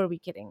 Who are we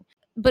kidding?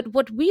 But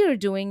what we are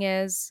doing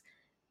is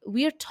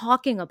we are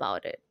talking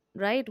about it,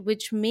 right?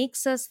 Which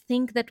makes us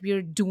think that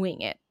we're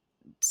doing it.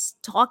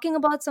 Talking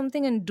about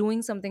something and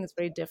doing something is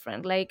very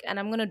different. Like, and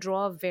I'm going to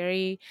draw a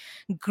very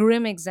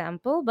grim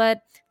example,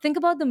 but think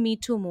about the Me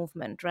Too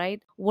movement,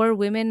 right? Were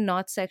women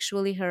not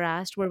sexually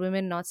harassed? Were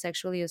women not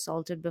sexually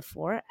assaulted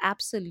before?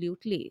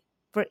 Absolutely.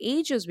 For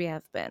ages we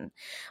have been.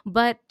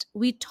 But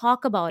we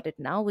talk about it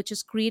now, which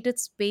has created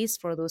space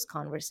for those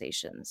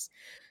conversations.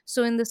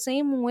 So, in the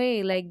same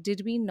way, like,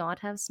 did we not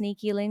have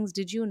sneaky links?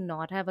 Did you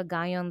not have a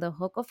guy on the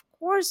hook? Of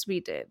course we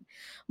did.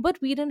 But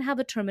we didn't have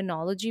a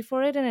terminology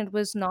for it, and it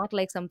was not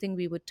like something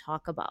we would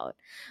talk about.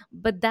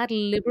 But that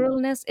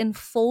liberalness in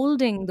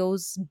folding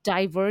those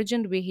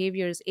divergent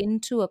behaviors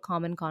into a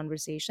common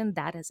conversation,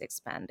 that has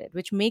expanded,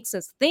 which makes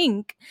us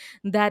think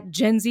that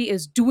Gen Z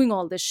is doing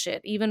all this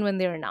shit, even when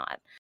they're not.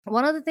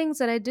 One of the things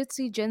that I did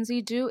see Gen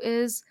Z do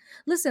is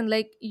listen,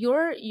 like,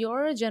 you're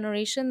a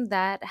generation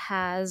that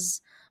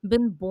has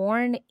been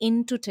born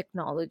into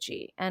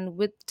technology, and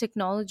with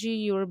technology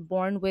you're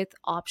born with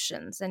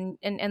options, and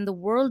the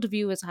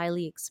worldview is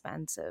highly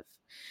expansive.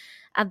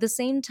 At the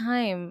same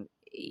time,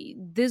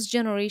 this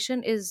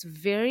generation is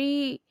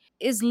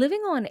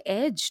living on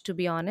edge, to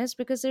be honest,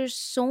 because there's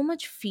so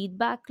much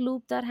feedback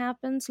loop that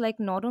happens. Like,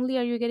 not only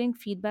are you getting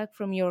feedback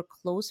from your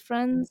close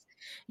friends,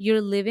 you're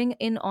living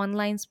in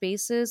online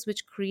spaces,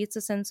 which creates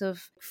a sense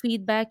of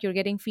feedback. You're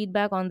getting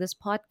feedback on this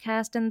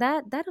podcast, and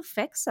that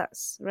affects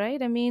us,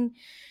 right? I mean,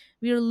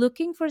 we are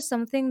looking for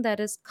something that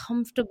is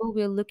comfortable.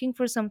 We are looking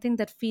for something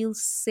that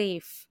feels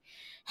safe.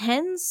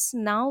 Hence,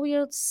 now we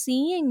are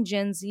seeing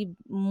Gen Z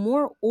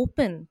more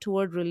open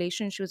toward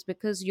relationships,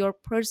 because your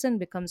person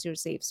becomes your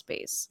safe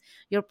space.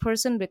 Your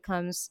person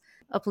becomes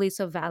a place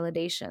of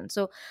validation.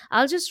 So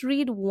I'll just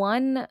read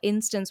one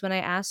instance when I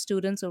asked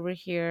students over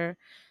here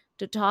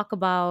to talk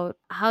about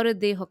how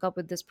did they hook up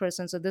with this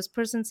person. So this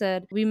person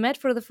said, "We met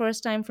for the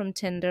first time from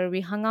Tinder.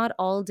 We hung out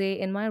all day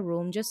in my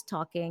room just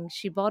talking.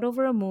 She bought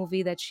over a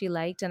movie that she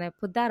liked and I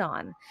put that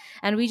on.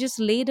 And we just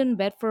laid in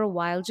bed for a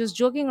while, just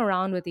joking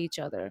around with each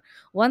other.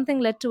 One thing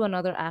led to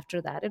another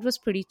after that. It was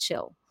pretty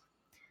chill."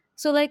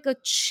 So, like a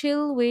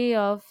chill way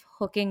of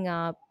hooking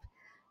up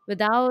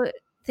without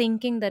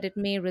thinking that it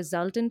may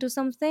result into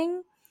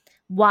something,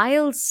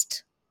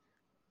 whilst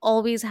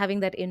always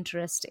having that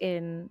interest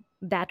in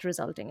that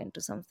resulting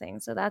into something.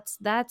 So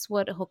that's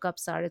what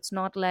hookups are. It's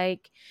not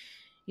like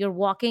you're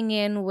walking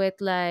in with,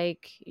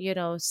 like,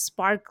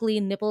 sparkly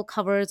nipple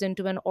covers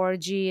into an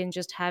orgy and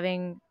just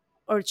having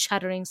or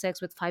chattering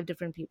sex with five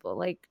different people.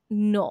 Like,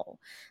 no,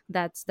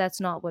 that's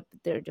not what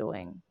they're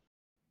doing.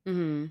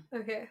 Mm-hmm.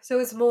 Okay, so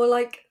it's more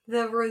like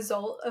the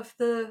result of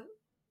the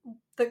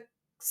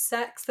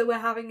sex that we're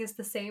having is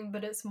the same,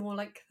 but it's more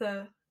like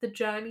the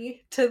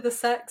journey to the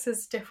sex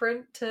is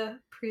different to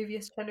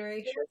previous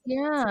generations.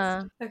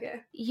 Yeah.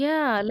 Okay.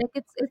 Yeah,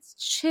 like it's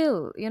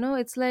chill,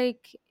 it's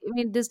like, I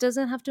mean, this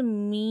doesn't have to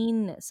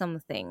mean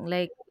something.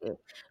 Like,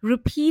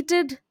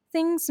 repeated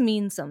things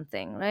mean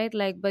something, right?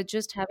 Like, but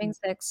just having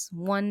sex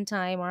one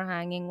time or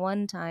hanging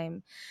one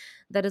time,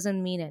 that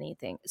doesn't mean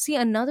anything. See,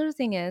 another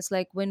thing is,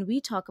 like, when we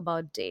talk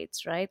about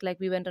dates, right? Like,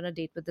 we went on a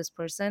date with this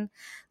person,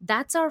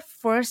 that's our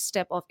first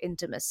step of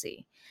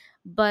intimacy.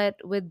 But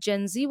with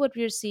Gen Z, what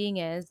we're seeing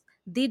is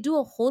they do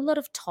a whole lot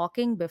of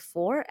talking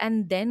before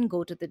and then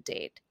go to the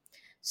date.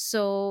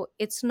 So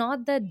it's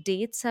not that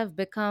dates have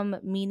become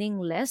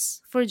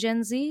meaningless for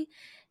Gen Z.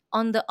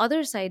 On the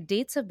other side,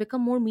 dates have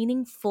become more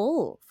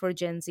meaningful for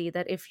Gen Z.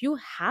 That if you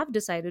have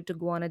decided to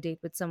go on a date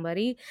with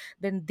somebody,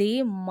 then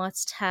they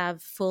must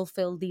have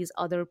fulfilled these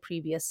other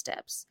previous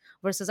steps.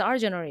 Versus our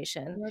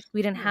generation, That's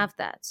we didn't true. have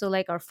that. So,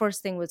 like, our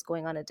first thing was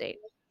going on a date.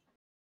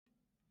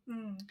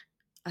 Mm.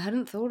 I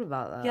hadn't thought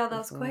about Yeah, that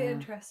that's quite before.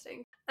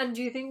 interesting. And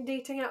do you think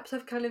dating apps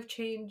have kind of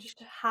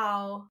changed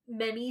how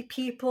many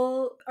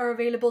people are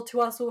available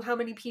to us, or how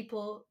many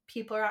people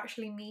are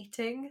actually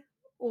meeting?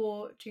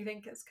 Or do you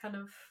think it's kind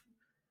of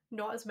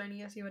not as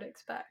many as you would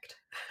expect?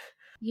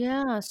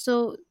 Yeah.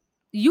 So,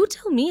 you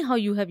tell me how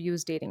you have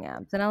used dating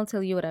apps, and I'll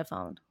tell you what I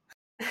found.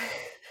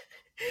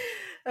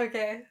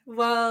 Okay,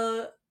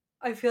 well,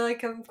 I feel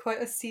like I'm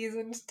quite a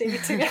seasoned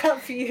dating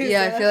app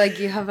Yeah, I user. feel like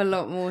you have a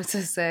lot more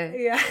to say.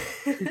 Yeah.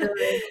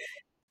 Good.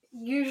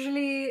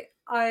 Usually,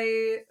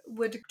 I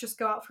would just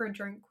go out for a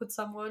drink with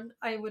someone.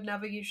 I would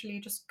never usually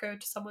just go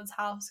to someone's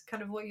house,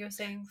 kind of what you're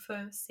saying,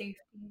 for safety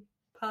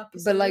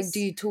But like, do purposes.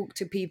 you talk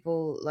to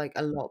people like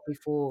a lot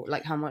before?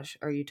 Like, how much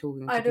are you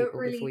talking I to don't people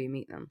before really you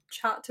meet them?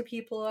 chat to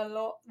people a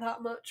lot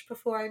that much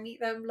before I meet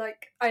them.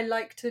 Like, I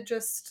like to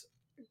just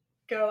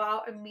go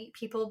out and meet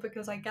people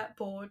because I get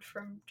bored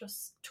from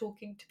just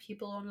talking to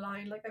people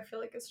online. Like, I feel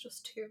like it's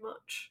just too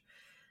much.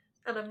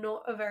 And I'm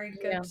not a very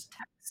good Yeah.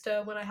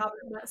 texter when I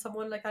haven't met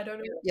someone. Like, I don't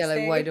know what to Yeah,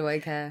 like, why say. do I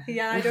care?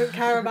 Yeah, I don't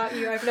care about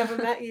you. I've never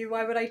met you.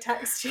 Why would I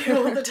text you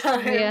all the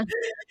Yeah. time?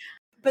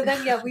 But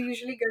then, yeah, we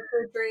usually go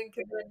for a drink,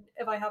 and then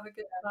if I have a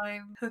good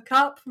time, hook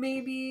up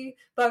maybe.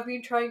 But I've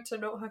been trying to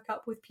not hook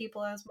up with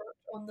people as much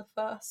on the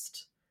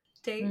first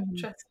date, Hmm.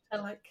 just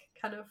to like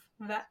kind of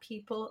vet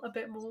people a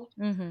bit more.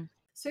 Hmm.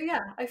 So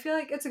yeah, I feel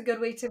like it's a good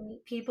way to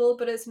meet people,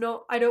 but it's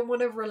not, I don't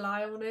want to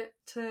rely on it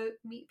to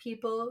meet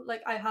people.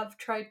 Like, I have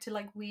tried to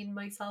like wean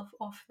myself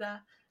off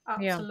their apps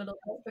a Yeah. little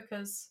bit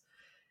because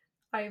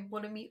I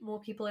want to meet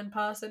more people in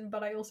person,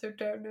 but I also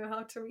don't know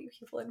how to meet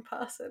people in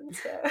person.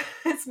 So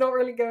it's not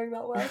really going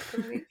that well for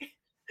me.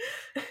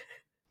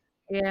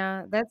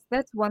 Yeah,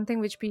 that's one thing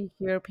which we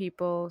hear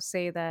people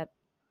say, that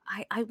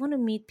I want to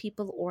meet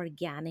people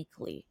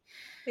organically.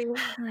 Yeah.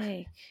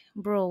 Like,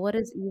 bro, what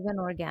is even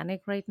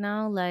organic right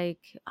now? Like,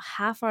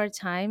 half our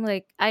time,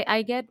 like,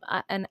 I get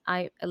an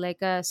I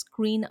like a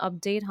screen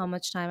update how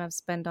much time I've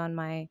spent on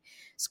my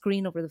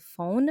screen over the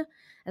phone.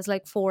 It's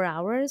like 4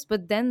 hours,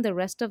 but then the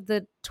rest of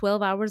the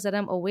 12 hours that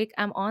I'm awake,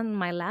 I'm on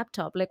my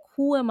laptop. Like,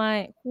 who am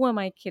I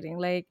kidding?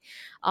 Like,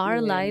 our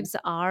Yeah. lives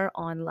are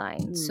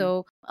online. Mm.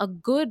 So a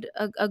good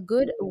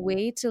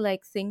way to,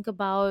 like, think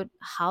about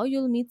how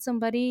you'll meet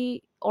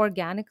somebody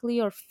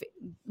organically or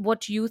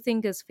what you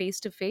think is face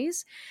to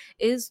face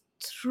is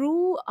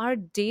through our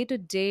day to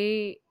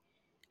day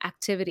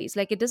activities.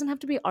 Like, it doesn't have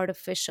to be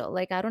artificial.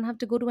 Like, I don't have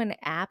to go to an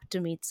app to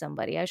meet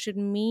somebody. I should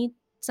meet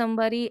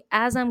somebody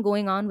as I'm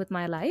going on with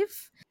my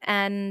life.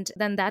 And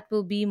then that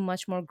will be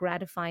much more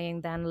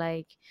gratifying than,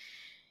 like,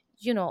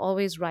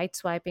 always right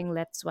swiping,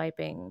 left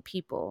swiping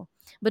people.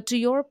 But to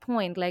your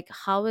point, like,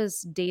 how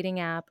is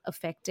dating app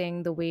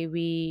affecting the way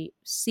we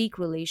seek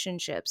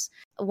relationships?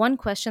 One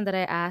question that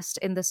I asked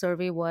in the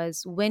survey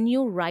was, when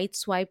you right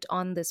swiped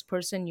on this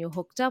person you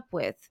hooked up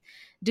with,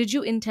 did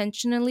you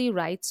intentionally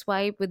right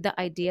swipe with the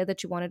idea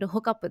that you wanted to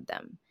hook up with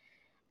them?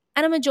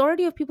 And a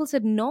majority of people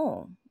said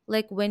no.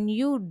 Like, when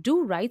you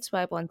do right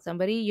swipe on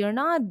somebody, you're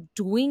not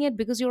doing it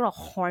because you're a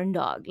horn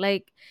dog.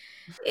 Like,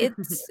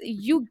 it's,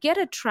 you get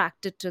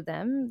attracted to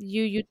them,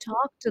 you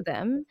talk to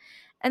them,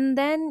 and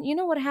then you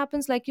know what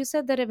happens. Like you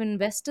said, that I've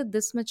invested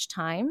this much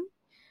time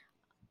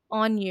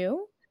on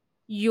you,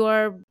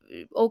 you're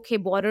okay,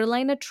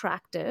 borderline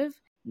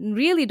attractive,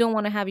 really don't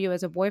want to have you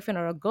as a boyfriend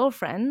or a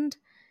girlfriend,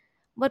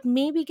 but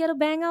maybe get a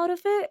bang out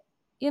of it.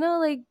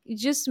 Like,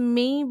 just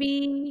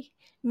maybe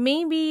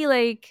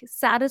like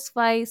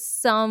satisfy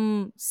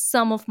some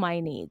of my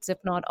needs, if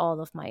not all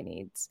of my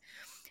needs.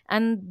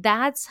 And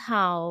that's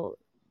how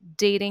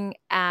dating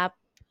app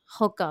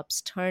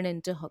hookups turn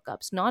into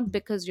hookups, not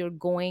because you're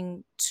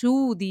going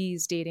to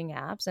these dating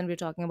apps, and we're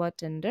talking about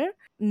Tinder,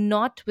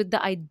 not with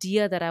the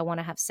idea that I want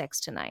to have sex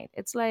tonight.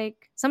 It's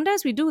like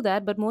sometimes we do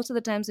that, but most of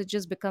the times it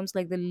just becomes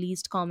like the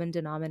least common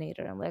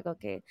denominator. I'm like,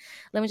 okay,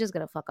 let me just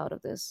get a fuck out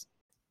of this.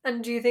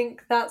 And do you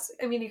think that's,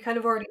 I mean, you kind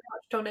of already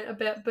touched on it a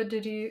bit, but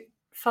did you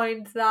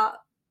find that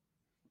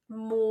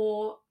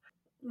more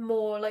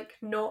like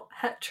not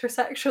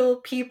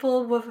heterosexual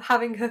people were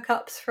having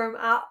hookups from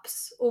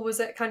apps, or was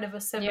it kind of a Yeah.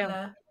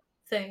 similar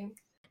thing?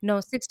 No,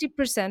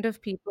 60%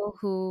 of people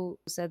who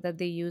said that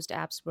they used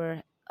apps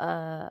were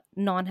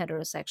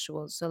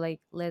non-heterosexual, so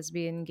like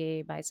lesbian,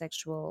 gay,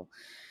 bisexual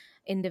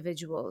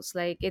individuals.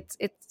 Like, it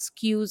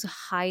skews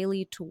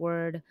highly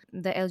toward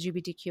the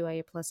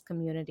LGBTQIA plus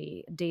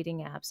community dating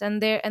apps,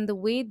 and the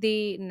way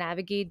they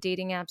navigate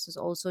dating apps is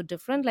also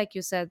different. Like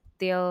you said,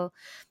 the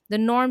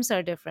norms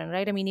are different,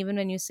 right? I mean, even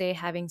when you say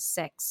having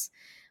sex,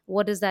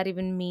 what does that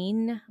even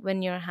mean when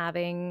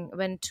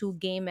two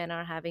gay men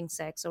are having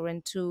sex, or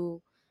when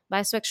two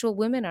bisexual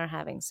women are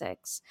having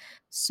sex?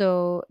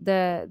 So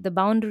the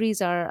boundaries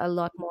are a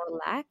lot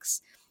more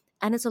lax,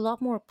 and it's a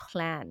lot more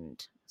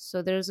planned.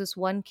 So there's this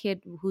one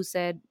kid who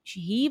said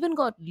he even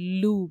got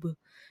lube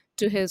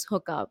to his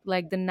hookup,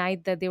 like the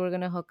night that they were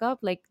going to hook up.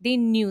 Like, they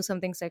knew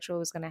something sexual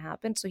was going to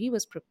happen, so he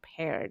was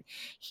prepared.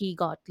 He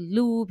got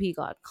lube, he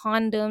got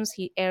condoms,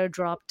 he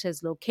airdropped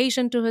his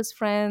location to his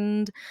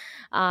friend,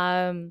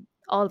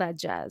 all that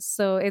jazz.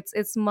 So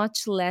it's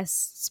much less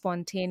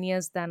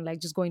spontaneous than like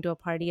just going to a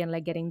party and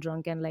like getting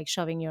drunk and like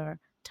shoving your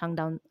tongue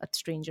down a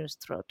stranger's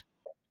throat.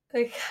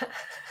 Like,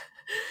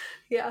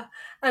 yeah.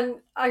 And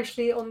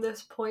actually, on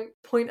this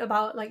point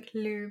about like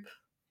lube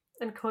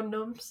and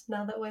condoms,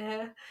 now that we're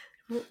here,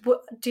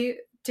 what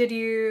did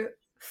you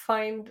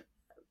find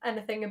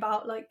anything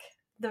about like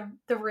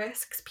the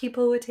risks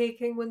people were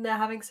taking when they're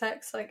having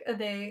sex? Like, are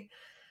they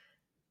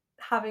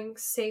having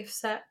safe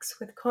sex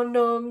with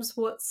condoms?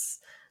 What's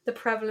the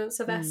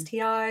prevalence of Mm.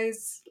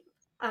 STIs?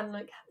 And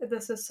like,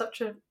 this is such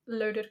a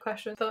loaded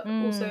question, but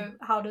Mm. also,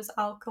 how does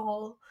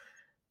alcohol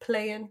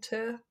play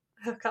into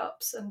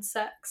hookups and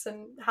sex,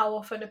 and how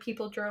often are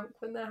people drunk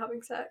when they're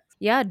having sex?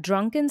 Yeah,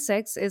 drunken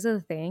sex is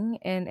a thing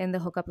in the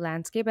hookup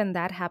landscape, and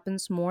that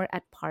happens more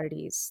at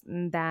parties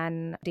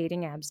than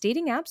dating apps.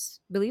 Dating apps,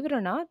 believe it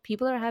or not,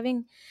 people are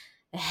having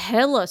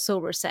hella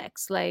sober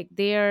sex. Like,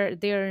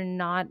 they're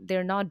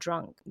not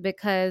drunk,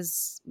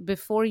 because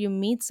before you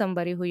meet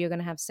somebody who you're going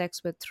to have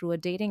sex with through a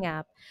dating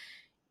app,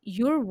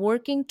 you're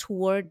working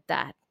toward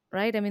that,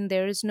 right? I mean,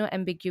 there is no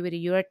ambiguity.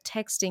 You're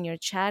texting, you're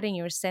chatting,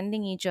 you're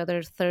sending each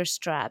other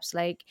thirst traps.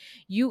 Like,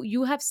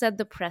 you have set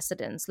the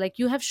precedence. Like,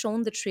 you have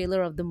shown the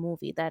trailer of the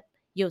movie that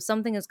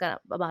something is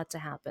about to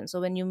happen.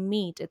 So when you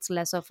meet, it's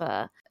less of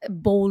a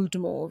bold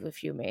move,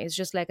 if you may. It's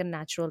just like a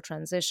natural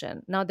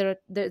transition. Now,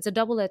 it's a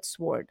double-edged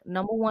sword.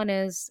 Number one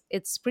is,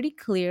 it's pretty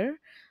clear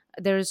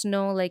there's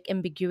no like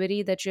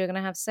ambiguity that you're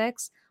gonna have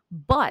sex,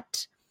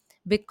 but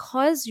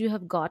because you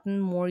have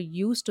gotten more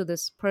used to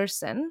this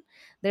person,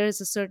 there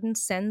is a certain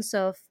sense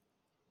of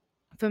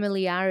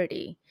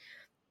familiarity,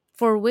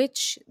 for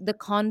which the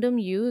condom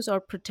use or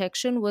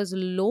protection was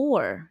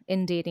lower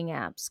in dating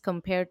apps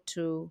compared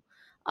to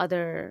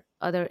other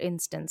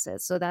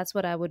instances. So that's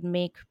what I would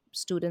make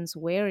students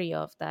wary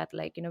of, that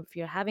like, if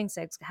you're having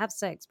sex, have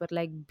sex, but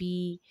like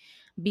be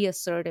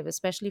assertive,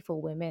 especially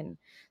for women.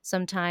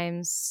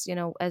 Sometimes,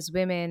 as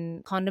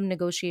women, condom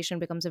negotiation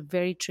becomes a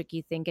very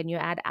tricky thing, and you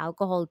add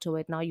alcohol to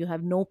it, now you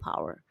have no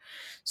power.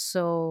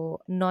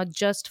 So not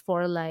just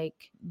for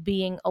like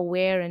being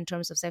aware in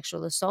terms of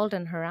sexual assault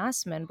and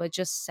harassment, but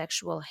just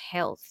sexual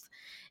health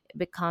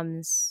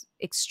becomes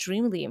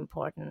extremely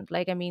important.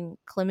 Like, I mean,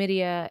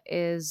 chlamydia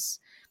is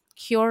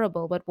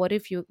curable, but what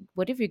if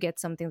you get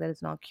something that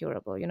is not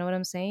curable? You know what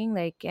I'm saying?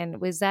 Like,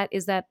 and is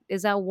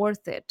that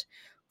worth it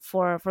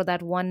for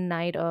that one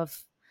night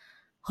of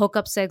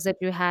hookup sex that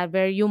you had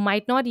where you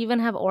might not even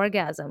have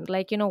orgasmed?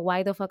 Like,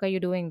 why the fuck are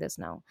you doing this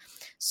now?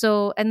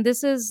 So, and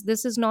this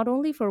is not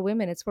only for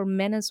women, it's for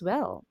men as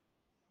well,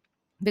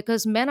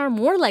 because men are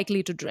more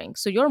likely to drink,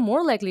 so you're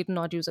more likely to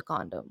not use a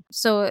condom.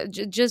 So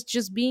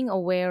just being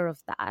aware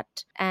of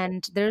that.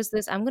 And there's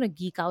this, I'm going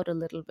to geek out a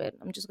little bit,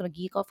 I'm just going to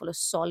geek off for a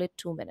solid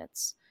 2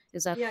 minutes.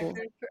 Is that Yeah, cool?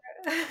 go for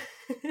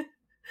it.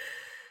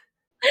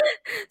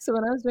 So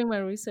when I was doing my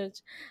research,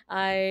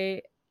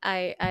 i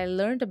I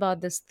learned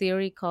about this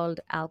theory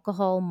called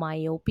alcohol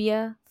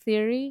myopia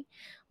theory,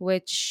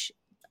 which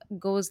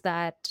goes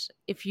that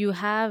if you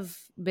have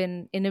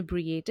been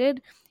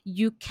inebriated,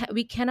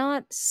 we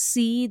cannot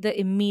see the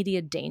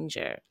immediate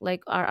danger,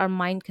 like our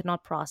mind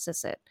cannot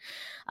process it.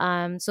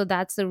 So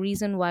that's the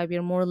reason why we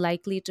are more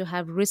likely to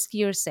have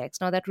riskier sex.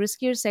 Now, that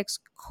riskier sex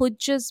could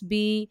just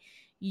be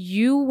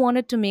you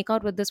wanted to make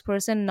out with this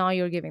person, now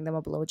you're giving them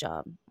a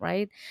blowjob,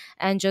 right?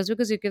 And just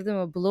because you give them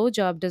a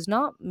blowjob does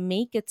not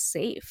make it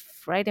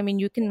safe, right? I mean,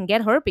 you can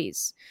get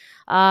herpes.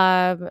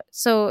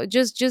 So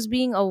just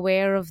being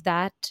aware of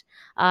that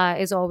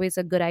is always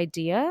a good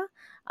idea.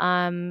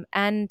 And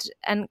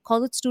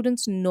college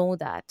students know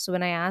that. So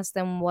when I asked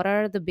them what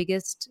are the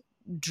biggest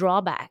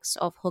drawbacks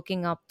of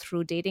hooking up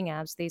through dating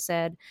apps, they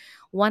said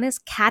one is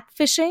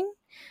catfishing,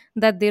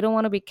 that they don't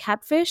want to be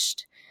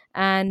catfished.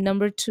 And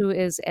number two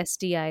is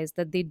STIs,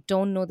 that they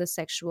don't know the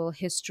sexual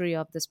history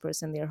of this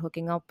person they're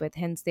hooking up with,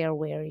 hence they are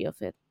wary of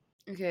it.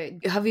 Okay,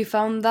 have you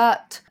found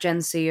that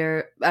Gen Z,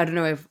 or I don't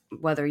know if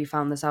whether you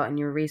found this out in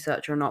your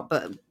research or not,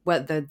 but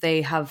whether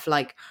they have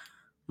like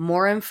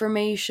more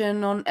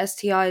information on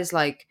STIs?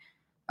 Like,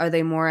 are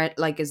they more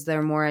like, is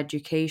there more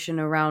education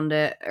around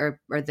it,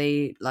 or are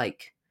they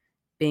like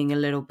being a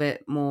little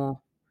bit more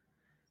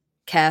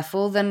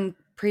careful than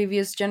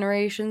previous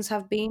generations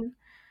have been,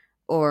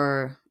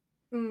 or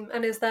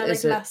And is there like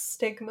is it? less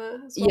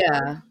stigma as well?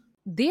 Yeah.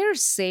 They're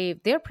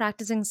safe, they're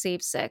practicing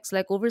safe sex.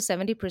 Like over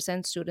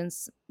 70%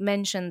 students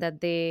mentioned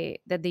that they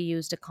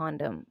used a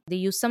condom, they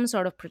used some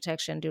sort of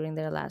protection during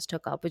their last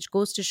hookup, which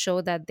goes to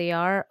show that they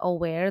are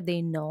aware,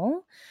 they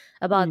know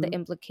about the Mm.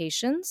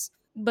 implications.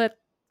 But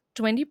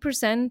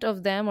 20%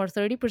 of them or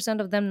 30%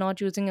 of them not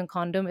using a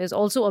condom is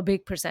also a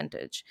big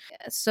percentage.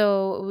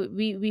 So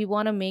we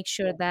want to make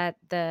sure that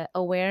the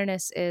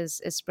awareness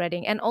is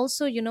spreading. And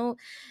also,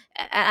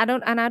 I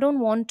don't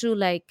want to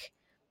like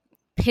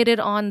pit it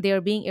on they're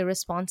being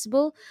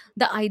irresponsible.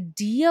 The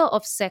idea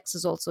of sex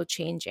is also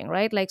changing,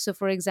 right? Like, so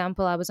for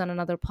example, I was on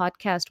another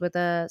podcast with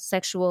a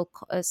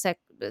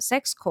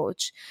sex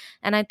coach,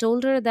 and I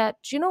told her that,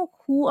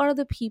 who are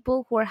the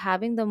people who are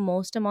having the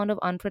most amount of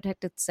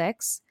unprotected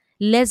sex?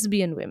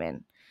 Lesbian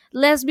women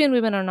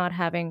are not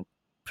having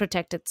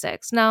protected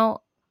sex.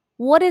 Now,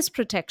 what is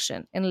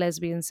protection in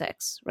lesbian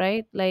sex,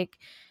 right? Like,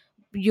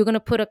 you're going to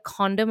put a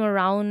condom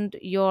around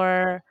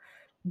your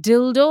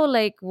dildo,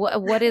 like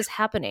what is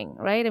happening,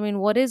 right? I mean,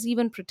 what is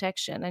even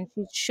protection? And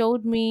she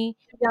showed me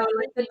Yeah,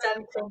 like the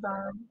dental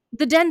dam.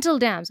 the dental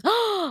dams.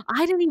 Oh,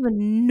 I didn't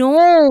even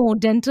know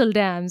dental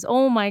dams.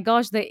 Oh my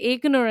gosh, the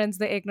ignorance.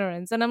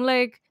 And I'm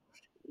like,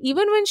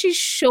 even when she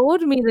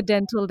showed me the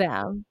dental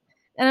dam,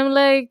 and I'm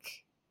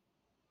like,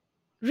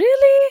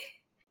 really?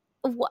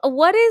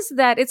 What is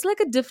that? It's like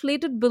a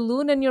deflated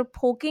balloon and you're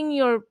poking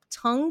your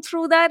tongue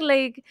through that.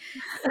 Like,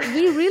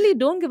 we really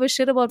don't give a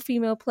shit about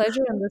female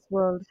pleasure in this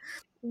world.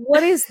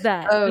 What is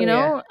that, Oh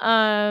yeah.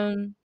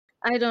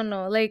 I don't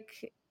know.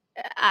 Like,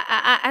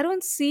 I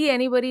don't see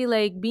anybody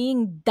like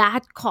being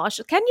that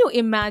cautious. Can you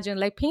imagine?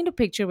 Like, paint a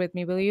picture with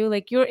me, will you?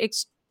 Like,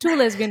 two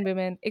lesbian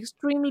women,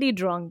 extremely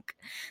drunk.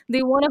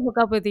 They want to hook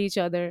up with each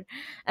other,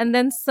 and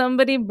then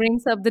somebody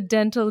brings up the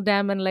dental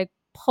dam and like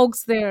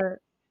pokes their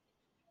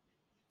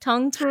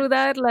tongue through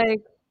that.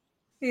 Like,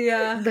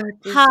 Yeah. That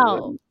just how?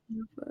 wouldn't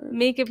happen.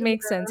 Make it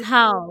make sense.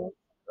 How?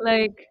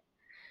 Like,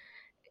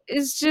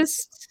 it's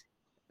just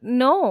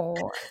no.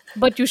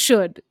 But you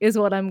should, is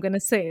what I'm gonna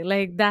say.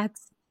 Like,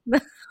 that's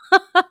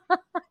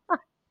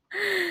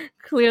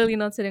clearly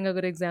not setting a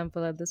good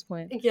example at this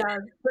point. Yeah,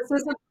 this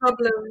is a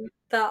problem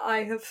that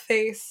I have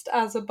faced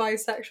as a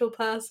bisexual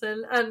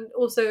person, and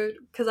also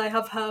because I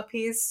have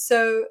herpes.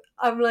 So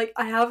I'm like,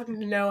 I have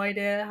no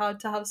idea how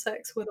to have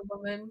sex with a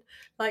woman.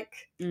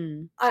 Like,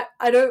 Mm.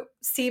 I don't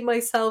see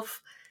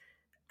myself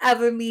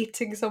ever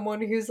meeting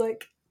someone who's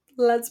like,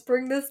 let's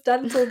bring this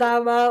dental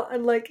dam out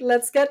and like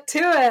let's get to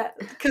it,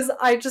 because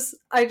I just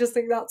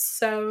think that's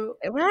so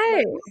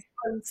Right. like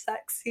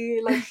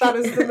unsexy. Like that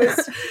is the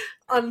most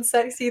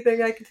unsexy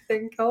thing I could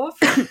think of.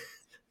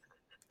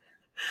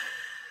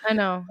 I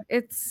know.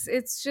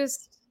 It's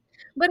just,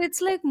 but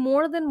it's like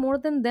more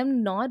than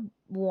them not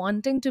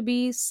wanting to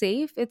be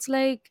safe. It's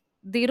like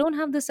they don't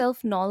have the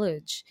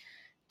self-knowledge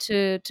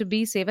to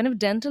be safe. And if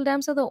dental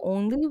dams are the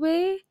only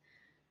way,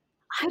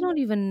 I don't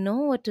even know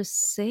what to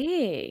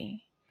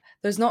say.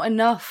 there's not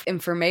enough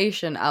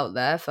information out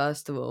there,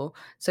 first of all,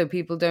 so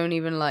people don't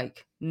even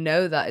like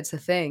know that it's a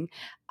thing,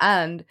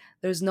 and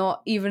there's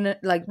not even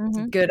like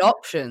Mm-hmm. good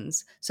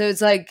options. So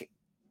it's like,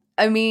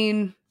 I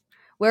mean,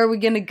 where are we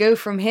gonna go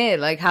from here?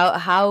 Like,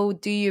 how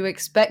do you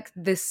expect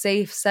this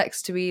safe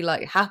sex to be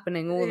like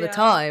happening all the Yeah.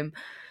 time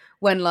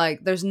when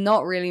like there's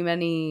not really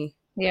many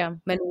Yeah.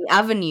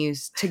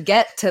 avenues to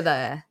get to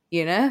there,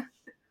 you know?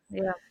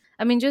 Yeah.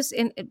 I mean, just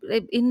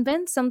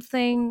invent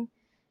something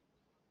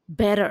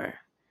better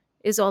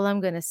is all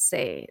I'm gonna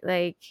say.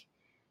 Like,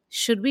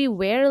 should we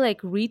wear like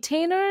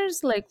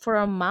retainers like for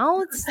our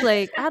mouths?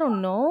 Like, I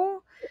don't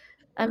know.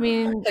 I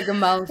mean, Like a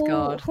mouth who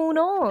guard. who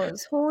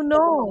knows? Who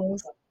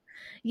knows?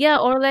 Yeah,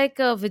 or like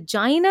a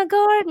vagina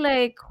guard.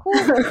 Like,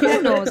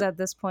 who knows at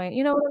this point?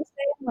 You know what I'm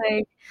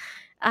saying?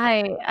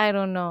 Like, I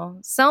don't know.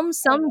 Some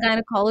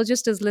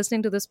gynecologist is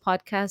listening to this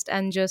podcast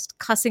and just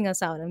cussing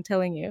us out. I'm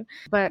telling you.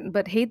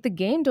 But hate the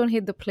game, don't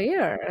hate the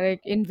player.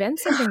 Like, invent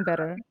something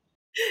better.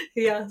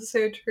 Yeah,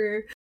 so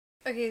true.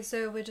 Okay,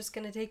 so we're just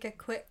going to take a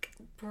quick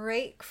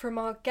break from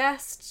our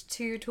guest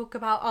to talk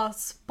about our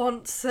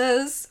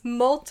sponsors,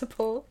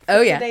 multiple, for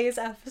Oh, yeah. today's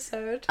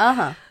episode.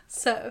 Uh-huh.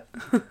 So,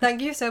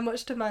 thank you so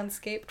much to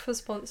Manscaped for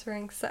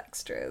sponsoring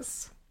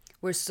Sextras.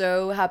 We're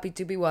so happy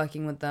to be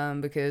working with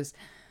them because,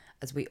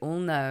 as we all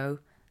know,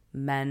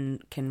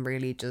 men can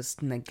really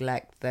just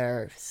neglect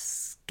their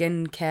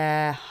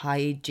skincare,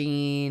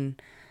 hygiene,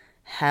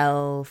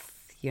 health,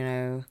 you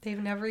know.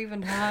 They've never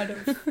even had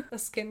a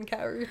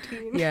skincare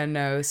routine. Yeah,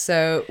 no.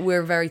 So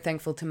we're very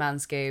thankful to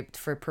Manscaped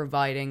for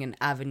providing an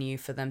avenue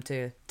for them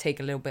to take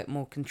a little bit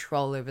more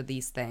control over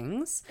these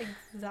things.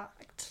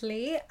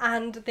 Exactly.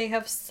 And they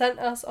have sent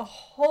us a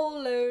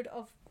whole load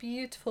of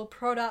beautiful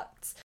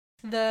products.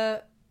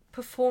 The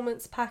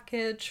Performance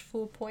Package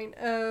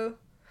 4.0,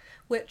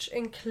 which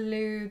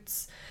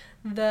includes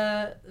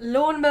the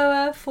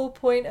Lawnmower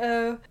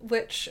 4.0,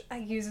 which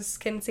uses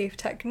skin-safe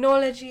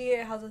technology.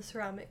 It has a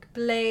ceramic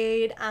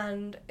blade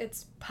and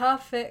it's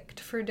perfect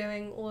for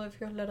doing all of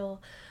your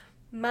little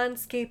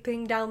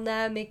manscaping down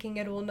there, making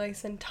it all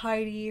nice and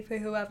tidy for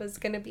whoever's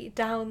going to be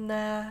down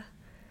there.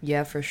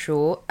 Yeah, for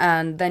sure.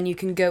 And then you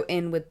can go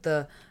in with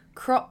the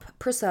Crop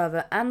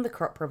Preserver and the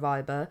Crop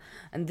Reviver,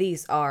 and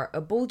these are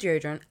a ball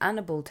deodorant and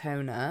a ball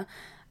toner,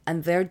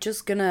 and they're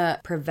just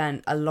gonna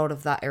prevent a lot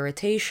of that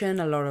irritation,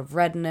 a lot of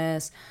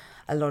redness,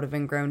 a lot of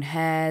ingrown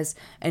hairs,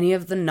 any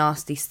of the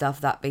nasty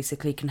stuff that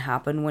basically can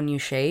happen when you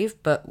shave.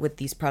 But with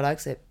these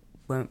products it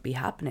won't be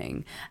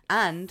happening,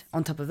 and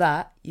on top of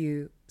that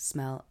you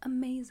smell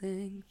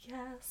amazing.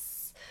 Yes.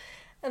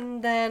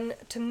 And then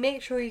to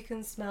make sure you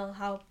can smell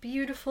how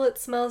beautiful it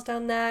smells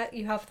down there,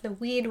 you have the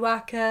Weed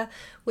Whacker,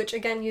 which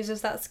again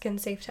uses that skin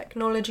safe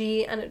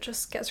technology, and it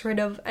just gets rid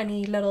of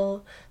any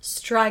little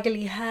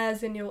straggly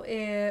hairs in your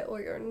ear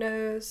or your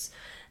nose.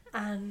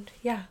 And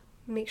yeah,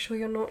 make sure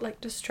you're not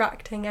like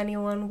distracting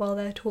anyone while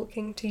they're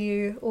talking to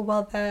you or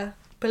while they're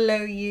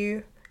below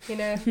you, you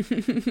know.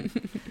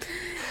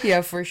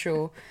 Yeah, for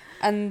sure.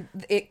 And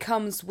it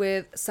comes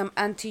with some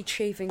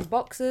anti-chafing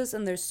boxes,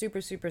 and they're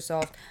super, super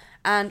soft.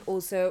 And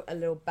also a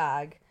little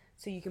bag,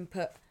 so you can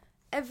put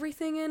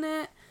everything in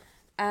it.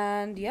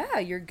 And yeah,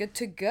 you're good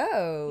to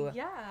go.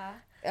 Yeah.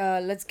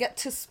 Let's get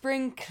to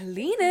spring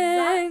cleaning.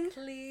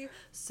 Exactly.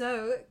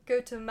 So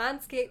go to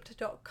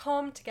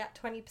manscaped.com to get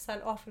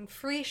 20% off and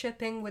free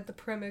shipping with the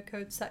promo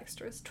code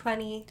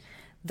SEXTRAS20.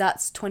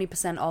 That's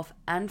 20% off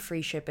and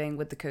free shipping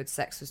with the code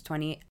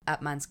SEXTRAS20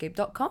 at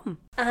manscaped.com.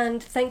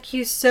 And thank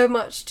you so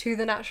much to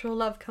the Natural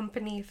Love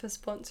Company for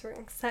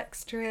sponsoring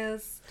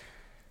Sextras.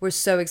 We're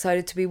so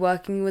excited to be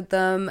working with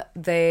them.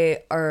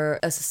 They are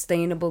a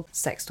sustainable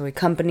sex toy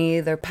company.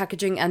 Their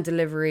packaging and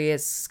delivery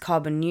is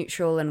carbon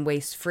neutral and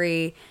waste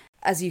free.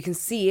 As you can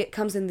see, it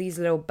comes in these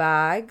little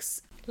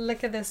bags.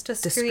 Look at this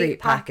Discreet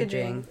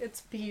packaging.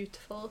 It's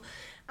beautiful.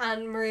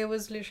 And Maria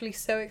was literally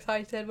so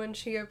excited when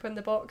she opened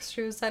the box.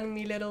 She was sending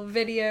me little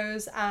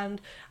videos,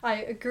 and I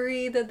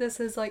agree that this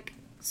is like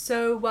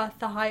so worth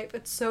the hype.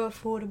 It's so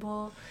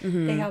affordable.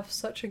 They have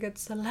such a good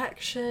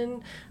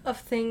selection of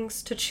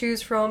things to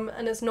choose from,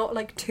 and it's not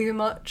like too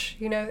much,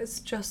 you know, it's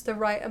just the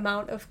right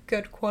amount of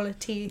good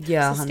quality,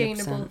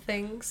 sustainable 100%.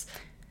 things.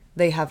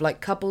 They have like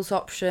couples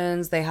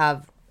options, they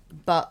have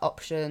butt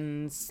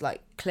options,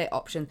 like clit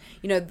options.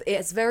 You know,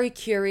 it's very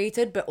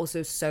curated but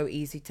also so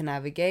easy to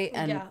navigate,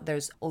 and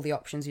there's all the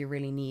options you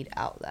really need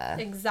out there.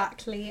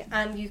 Exactly.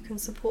 And you can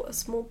support a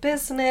small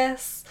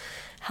business,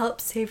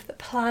 help save the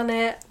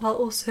planet, while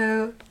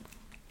also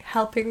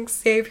helping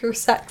save your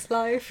sex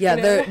life. Yeah,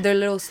 you know? their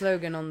little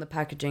slogan on the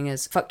packaging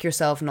is "Fuck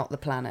yourself, not the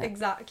planet."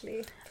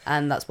 Exactly.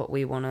 And that's what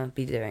we want to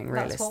be doing,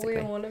 That's what realistically.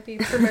 we want to be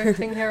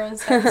promoting here on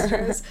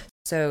Sextras.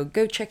 So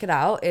go check it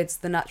out. It's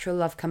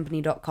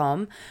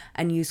thenaturallovecompany.com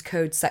and use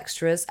code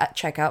SEXTRAS at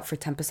checkout for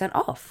 10%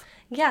 off.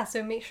 Yeah,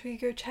 so make sure you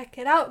go check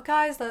it out,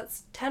 guys.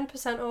 That's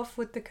 10% off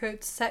with the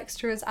code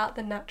SEXTRAS at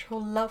the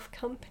Natural Love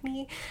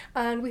Company.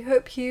 And we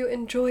hope you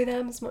enjoy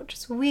them as much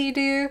as we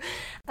do.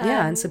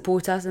 Yeah, and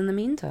support us in the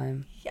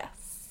meantime.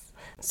 Yes.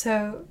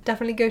 So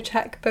definitely go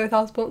check both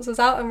our sponsors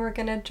out, and we're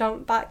going to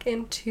jump back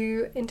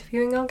into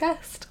interviewing our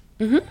guest.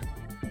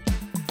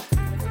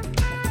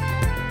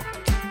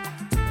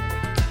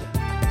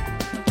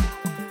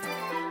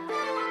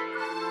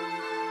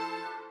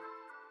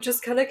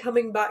 Just kind of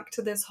coming back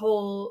to this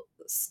whole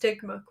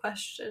stigma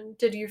question,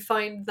 did you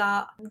find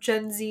that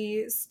Gen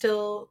Z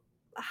still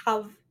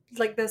have,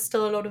 like, there's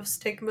still a lot of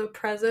stigma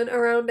present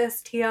around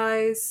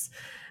STIs?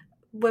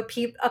 Are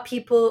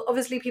people,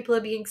 obviously people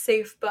are being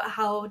safe, but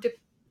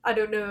I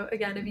don't know,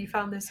 again, if you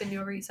found this in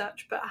your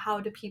research, but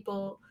how do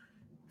people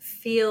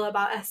feel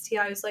about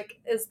STIs? Like,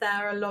 is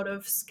there a lot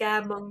of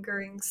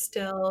scaremongering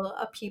still?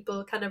 Are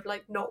people kind of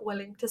like not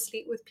willing to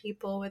sleep with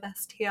people with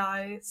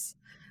STIs?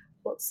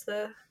 What's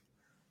the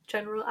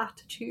general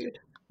attitude?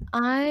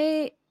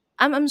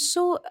 I'm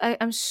so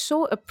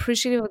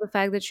appreciative of the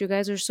fact that you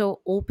guys are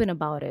so open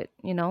about it,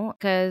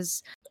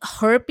 because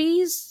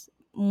herpes,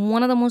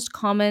 one of the most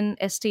common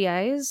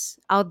STIs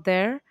out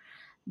there,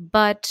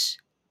 but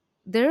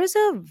there is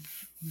a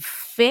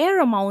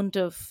fair amount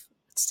of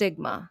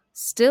stigma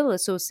still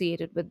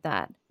associated with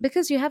that,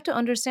 because you have to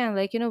understand,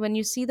 like, when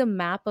you see the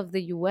map of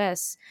the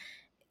US,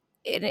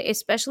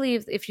 especially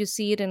if you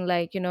see it in,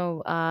 like,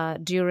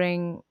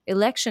 during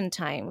election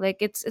time, like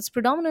it's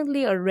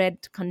predominantly a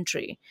red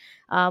country,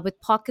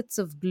 with pockets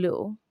of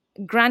blue.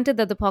 Granted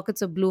that the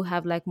pockets of blue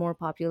have like more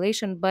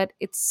population, but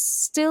it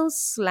still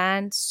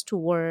slants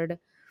toward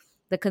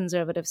the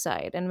conservative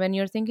side. And when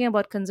you're thinking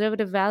about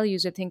conservative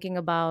values, you're thinking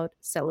about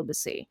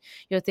celibacy,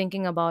 you're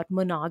thinking about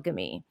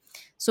monogamy.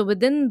 So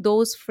within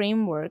those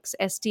frameworks,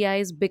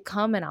 STIs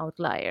become an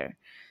outlier.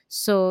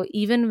 So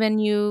even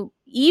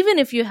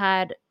if you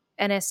had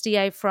an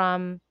STI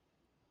from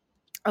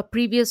a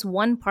previous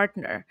one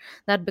partner,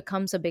 that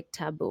becomes a big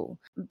taboo.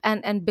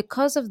 And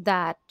because of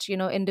that,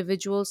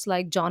 individuals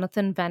like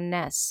Jonathan Van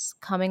Ness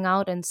coming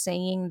out and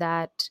saying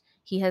that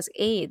he has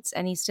AIDS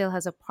and he still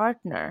has a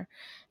partner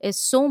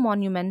is so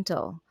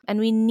monumental. And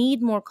we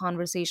need more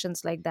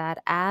conversations like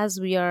that as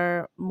we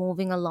are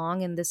moving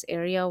along in this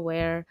area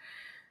where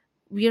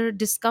we are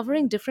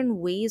discovering different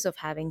ways of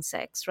having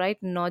sex, right?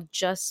 Not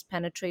just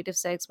penetrative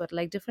sex, but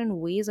like different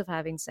ways of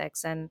having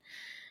sex. And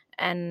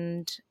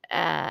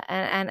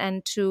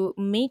to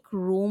make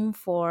room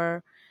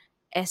for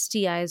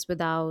STIs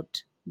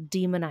without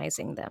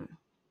demonizing them.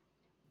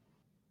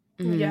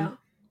 Yeah,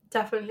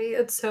 definitely,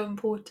 it's so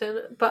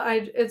important. But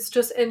it's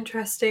just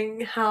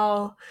interesting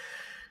how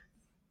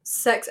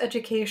sex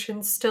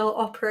education still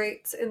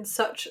operates in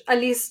such, at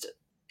least,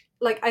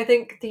 like, I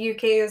think the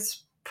UK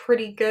is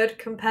pretty good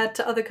compared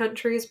to other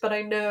countries, but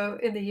I know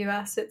in the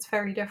US it's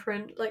very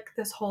different. Like,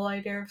 this whole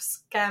idea of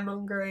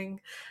scaremongering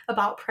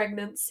about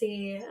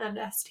pregnancy and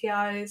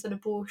STIs and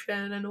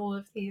abortion and all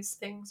of these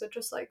things are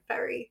just like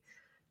very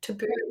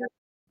taboo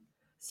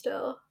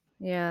still.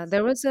 Yeah,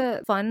 there was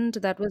a fund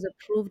that was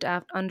approved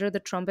under the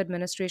Trump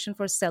administration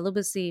for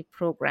celibacy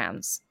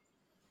programs,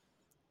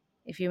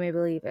 if you may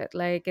believe it.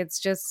 Like, it's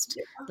just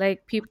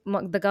like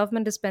the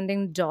government is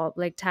spending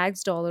like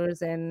tax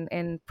dollars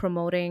in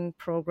promoting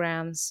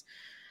programs,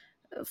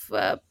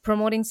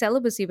 promoting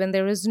celibacy, when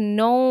there is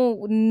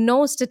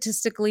no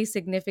statistically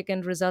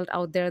significant result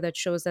out there that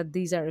shows that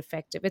these are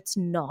effective. It's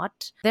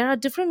not. There are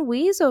different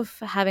ways of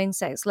having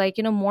sex, like,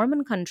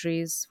 Mormon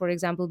countries, for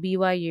example,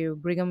 BYU,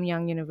 Brigham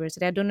Young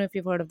University. I don't know if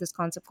you've heard of this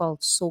concept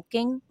called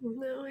soaking.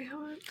 No, I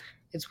haven't.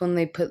 It's when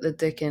they put the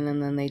dick in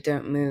and then they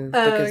don't move,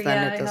 Oh, because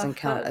then yeah, it doesn't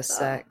count as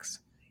sex.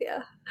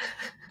 Yeah.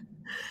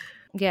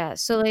 Yeah,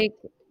 so like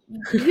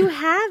you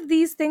have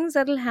these things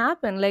that'll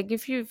happen. Like,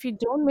 if you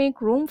don't make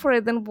room for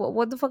it, then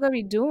what the fuck are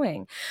we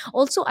doing?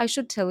 Also, I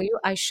should tell you,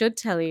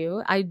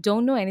 I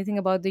don't know anything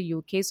about the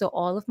UK, so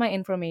all of my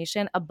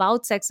information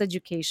about sex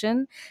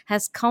education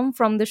has come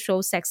from the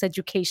show Sex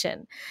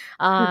Education,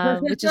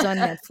 which is on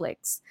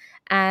Netflix.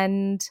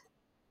 And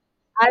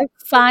I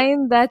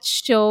find that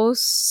show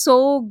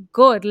so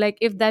good. Like,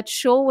 if that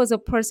show was a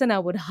person, I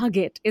would hug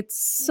it. It's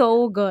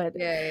so good.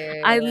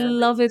 Yeah. I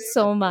love it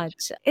so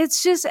much.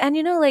 It's just, and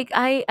like,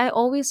 I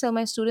always tell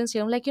my students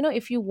here, I'm like,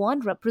 if you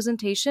want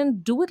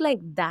representation, do it like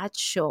that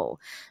show,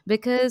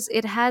 because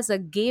it has a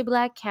gay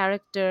black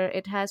character,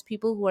 it has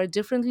people who are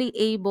differently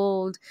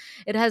abled,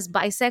 it has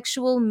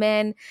bisexual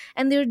men,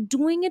 and they're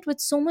doing it with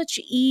so much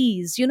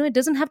ease. It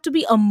doesn't have to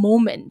be a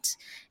moment.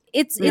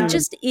 It Yeah.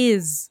 just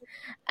is.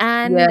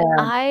 And Yeah.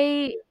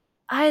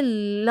 I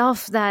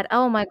love that.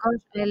 Oh my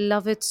gosh, I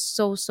love it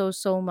so so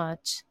so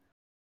much.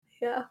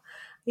 Yeah.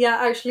 Yeah,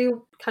 actually,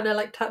 kind of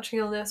like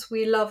touching on this,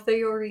 we love that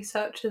your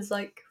research is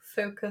like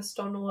focused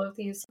on all of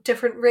these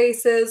different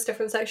races,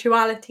 different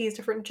sexualities,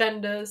 different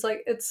genders.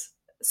 Like, it's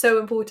so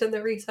important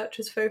that research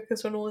is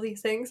focused on all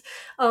these things.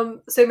 So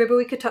maybe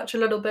we could touch a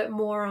little bit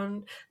more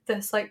on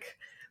this, like,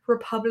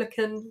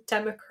 Republican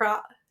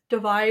Democrat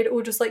divide,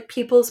 or just like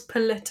people's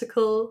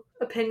political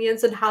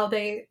opinions and how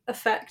they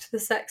affect the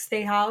sex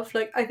they have.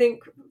 Like, I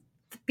think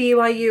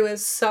BYU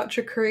is such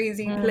a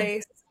crazy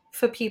place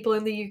for people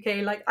in the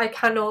UK. Like, I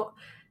cannot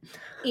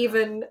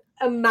even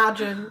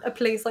imagine a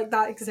place like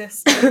that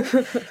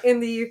existing in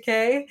the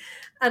UK.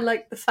 And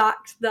like the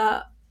fact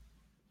that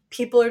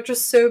people are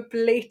just so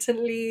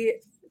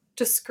blatantly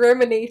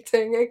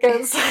discriminating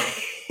against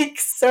like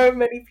so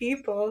many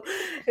people.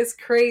 It's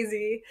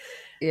crazy.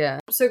 Yeah.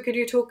 So could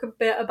you talk a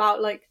bit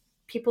about like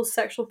people's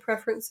sexual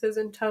preferences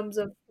in terms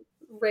of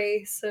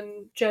race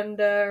and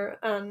gender,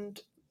 and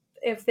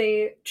if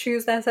they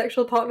choose their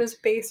sexual partners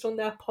based on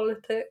their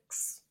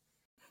politics?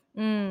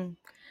 Mm.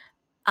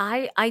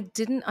 I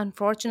didn't,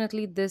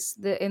 unfortunately,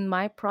 in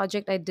my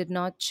project I did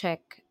not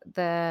check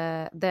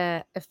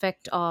the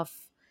effect of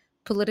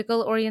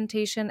political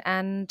orientation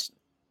and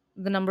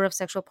the number of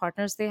sexual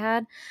partners they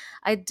had.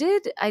 I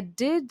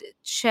did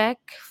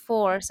check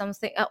for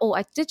something. Oh,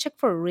 I did check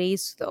for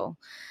race though.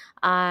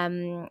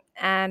 And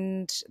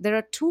there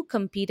are two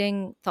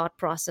competing thought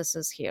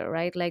processes here,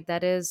 right? Like,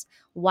 that is,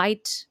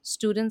 white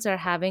students are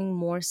having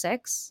more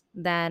sex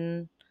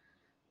than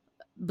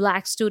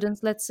black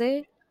students, let's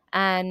say,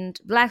 and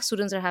black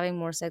students are having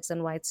more sex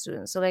than white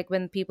students. So like,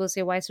 when people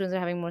say white students are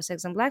having more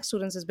sex than black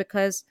students, is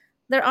because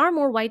there are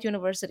more white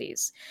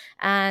universities.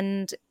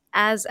 And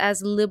as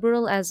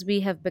liberal as we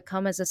have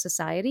become as a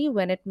society,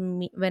 when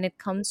it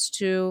comes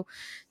to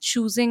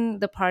choosing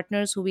the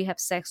partners who we have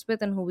sex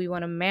with and who we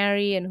want to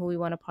marry and who we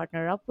want to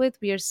partner up with,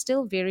 we are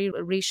still very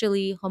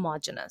racially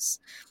homogenous.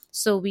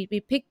 So we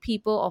pick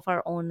people of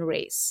our own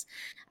race.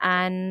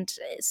 And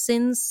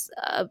since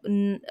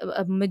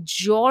a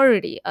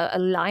majority, a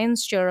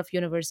lion's share of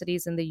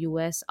universities in the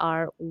US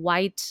are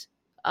white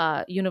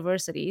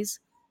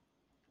universities,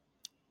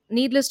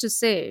 needless to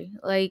say,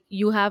 like,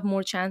 you have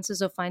more chances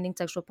of finding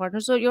sexual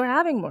partners, so you're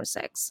having more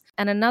sex.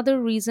 And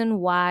another reason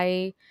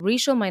why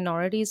racial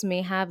minorities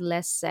may have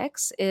less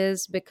sex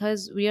is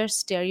because we are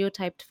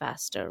stereotyped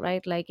faster,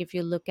 right? Like, if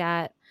you look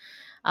at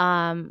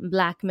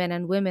black men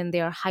and women,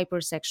 they are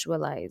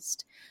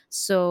hypersexualized.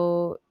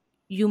 So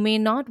you may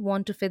not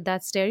want to fit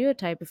that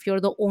stereotype if you're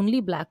the only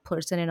black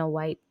person in a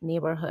white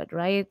neighborhood,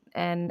 right?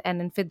 And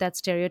then fit that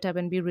stereotype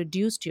and be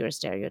reduced to your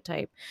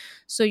stereotype.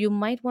 So you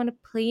might want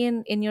to play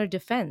in your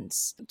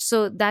defense.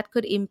 So that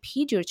could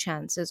impede your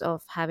chances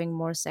of having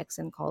more sex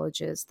in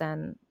colleges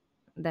than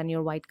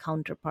your white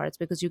counterparts,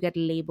 because you get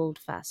labeled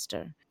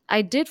faster.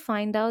 I did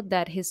find out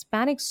that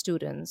Hispanic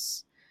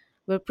students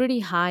were pretty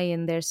high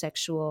in their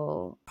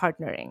sexual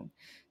partnering.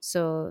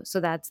 So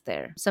that's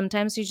there.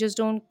 Sometimes you just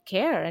don't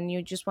care and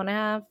you just want to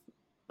have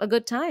a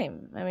good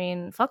time. I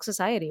mean, fuck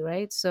society,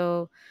 right?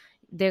 So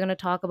they're going to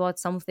talk about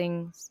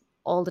something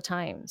all the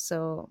time.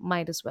 So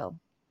might as well.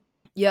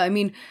 Yeah, I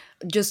mean,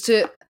 just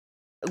to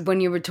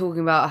when you were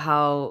talking about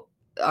how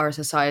our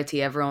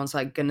society, everyone's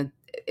like gonna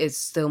is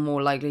still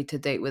more likely to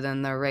date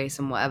within their race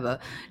and whatever.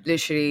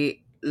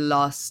 Literally,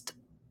 last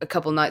a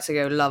couple nights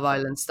ago, Love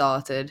Island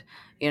started.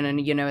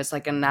 It's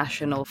like a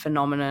national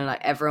phenomenon.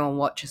 Like, everyone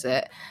watches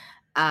it,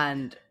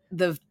 and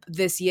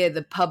this year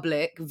the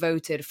public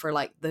voted for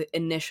like the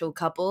initial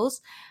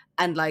couples,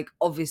 and like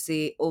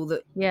obviously all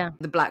Yeah.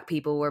 the black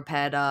people were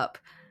paired up,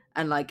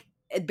 and like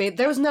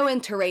there was no Mm-hmm.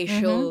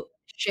 interracial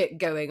shit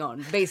going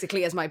on,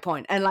 basically, is my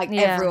point. And like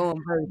Yeah.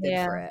 everyone voted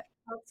Yeah. for it,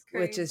 That's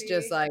which is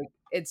just crazy. like,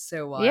 it's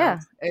so Yeah.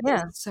 wild. It is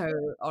Yeah. so,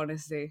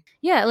 honestly.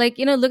 Yeah, like,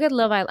 look at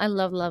Love Island. I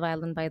love Love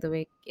Island, by the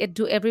way.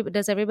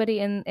 Does everybody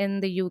in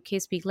the UK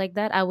speak like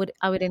that? I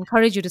would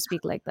encourage you to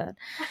speak like that.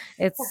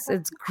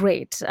 It's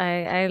great.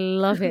 I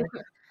love it.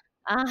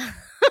 Ah.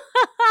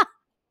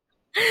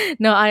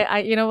 No,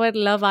 you know what,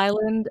 Love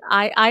Island.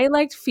 I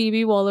liked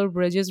Phoebe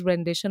Waller-Bridge's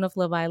rendition of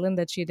Love Island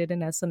that she did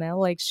in SNL.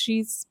 Like,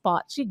 she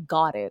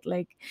got it.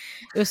 Like,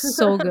 it was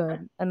so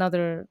good.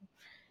 Another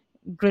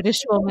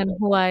British woman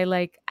who I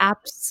like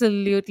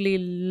absolutely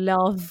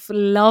loved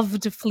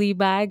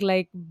Fleabag,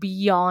 like,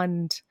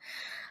 beyond.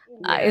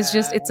 Yeah.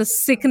 It's a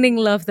sickening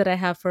love that I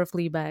have for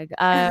Fleabag.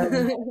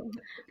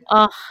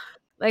 Uh,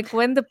 like,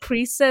 when the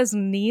priest says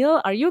kneel,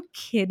 are you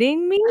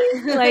kidding me?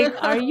 Like,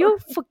 are you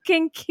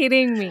fucking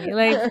kidding me?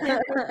 Like,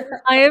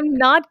 I am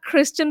not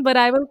Christian, but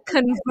I will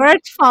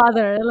convert,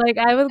 Father. Like,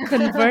 I will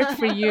convert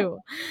for you.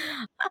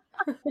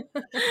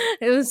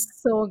 It was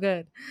so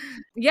good.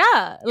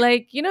 Yeah,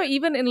 like,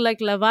 even in like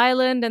Love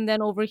Island, and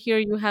then over here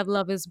you have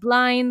Love is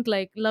Blind.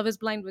 Like, Love is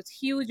Blind was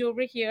huge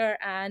over here,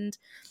 and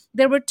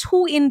there were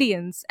two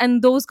Indians,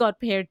 and those got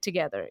paired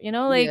together.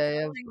 Like, Yeah,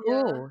 yeah, of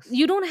Yeah. course.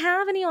 you don't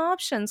have any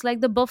options. Like,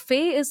 the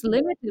buffet is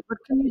limited. What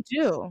can you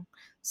do?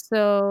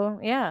 So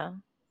yeah,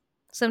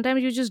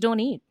 sometimes you just don't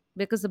eat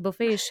because the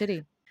buffet is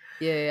shitty.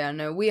 Yeah, yeah,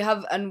 no, we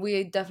have, and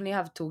we definitely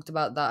have talked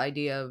about that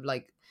idea of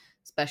like,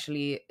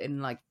 especially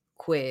in like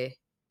queer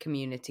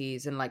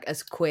communities, and like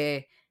as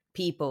queer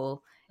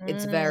people,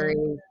 it's very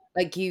Mm,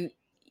 like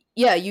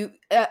yeah,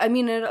 I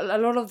mean, a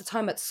lot of the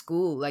time at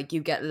school, like,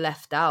 you get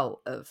left out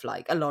of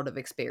like a lot of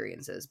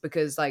experiences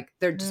because like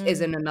there just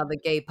isn't mm, another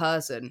gay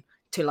person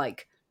to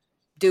like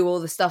do all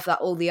the stuff that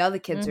all the other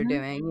kids are mhm,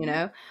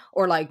 doing.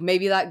 Or like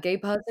maybe that gay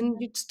person,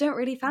 you just don't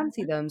really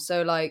fancy them,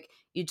 so like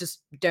you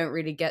just don't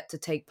really get to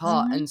take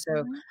part. mhm, And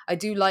so I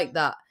do like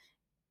that.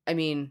 I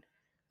mean,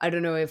 I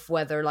don't know if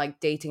whether like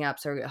dating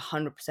apps are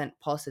 100%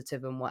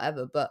 positive and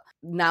whatever, but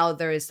now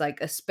there is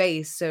like a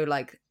space, so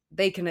like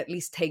they can at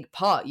least take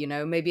part, you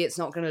know? Maybe it's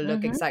not going to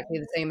look Mm-hmm. exactly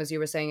the same as you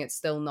were saying. It's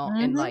still not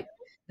in Mm-hmm. like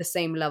the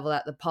same level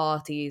at the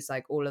parties,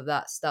 like all of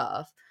that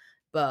stuff.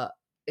 But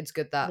it's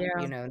good that,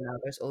 Yeah, you know, now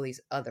there's all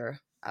these other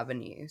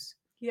avenues.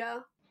 Yeah.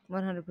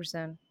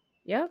 100%.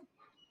 Yeah.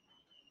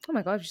 Oh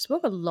my God, you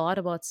spoke a lot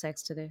about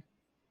sex today.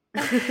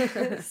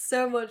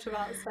 So much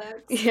about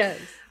sex. Yes.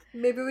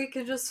 Maybe we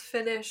could just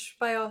finish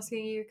by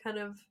asking you kind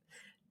of,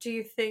 do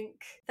you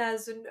think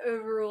there's an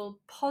overall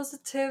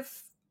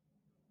positive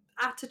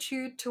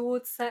attitude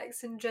towards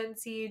sex in Gen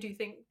Z? Do you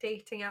think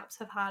dating apps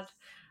have had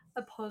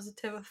a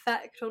positive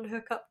effect on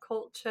hookup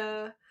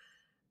culture?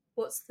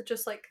 What's the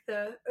just like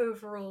the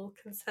overall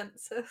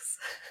consensus?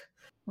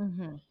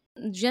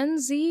 Mm-hmm. Gen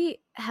Z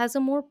has a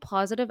more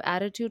positive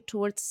attitude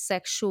towards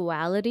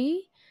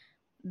sexuality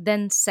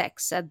than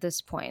sex at this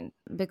point,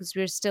 because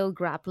we're still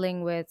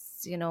grappling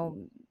with,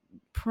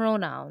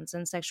 pronouns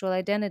and sexual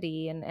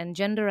identity and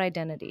gender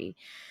identity.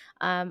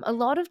 A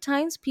lot of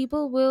times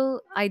people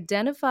will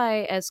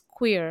identify as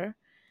queer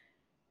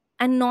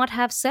and not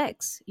have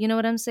sex. You know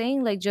what I'm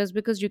saying? Like, just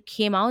because you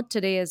came out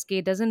today as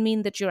gay doesn't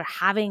mean that you're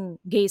having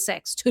gay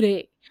sex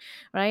today,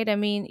 right? I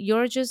mean,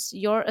 you're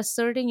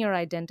asserting your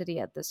identity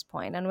at this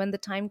point, and when the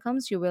time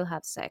comes, you will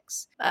have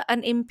sex.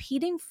 An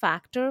impeding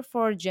factor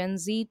for Gen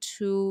Z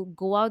to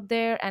go out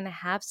there and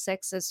have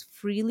sex as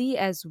freely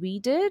as we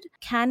did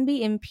can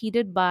be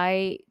impeded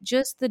by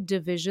just the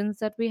divisions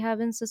that we have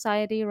in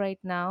society right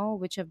now,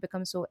 which have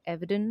become so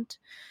evident.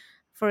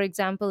 For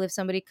example, if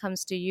somebody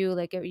comes to you,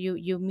 like, if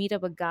you meet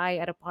up a guy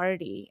at a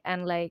party,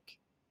 and like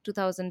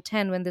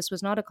 2010, when this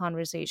was not a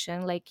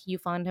conversation, like, you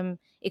found him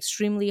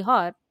extremely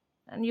hot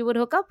and you would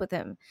hook up with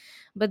him,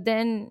 but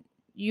then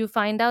you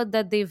find out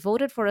that they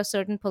voted for a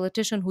certain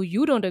politician who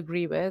you don't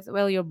agree with,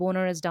 well, your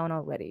boner is down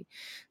already.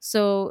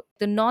 So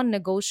the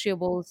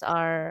non-negotiables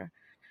are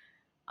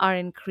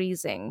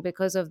increasing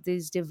because of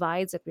these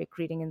divides that we're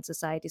creating in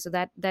society. So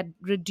that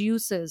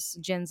reduces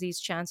Gen Z's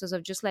chances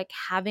of just like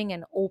having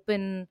an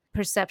open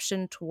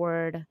perception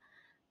towards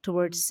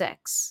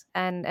sex,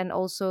 and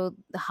also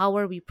how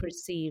are we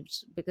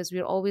perceived, because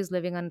we're always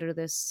living under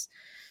this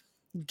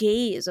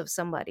gaze of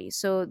somebody.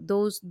 So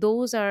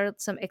those are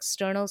some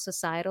external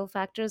societal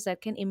factors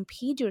that can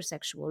impede your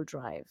sexual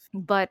drive.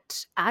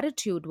 But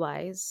attitude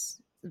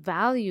wise,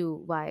 value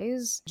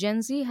wise,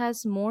 Gen Z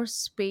has more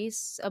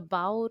space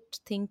about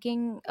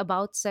thinking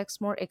about sex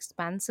more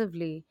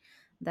expansively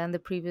than the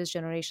previous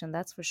generation,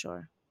 that's for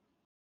sure.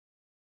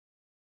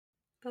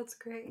 That's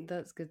great.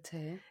 That's good to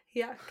hear.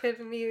 Yeah, good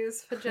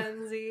news for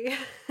Gen Z.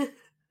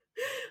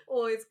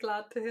 Always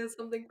glad to hear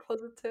something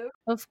positive.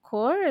 Of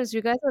course,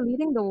 you guys are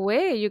leading the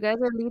way. You guys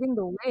are leading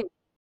the way.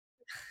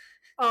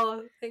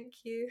 Oh, thank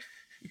you.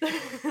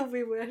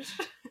 We wish.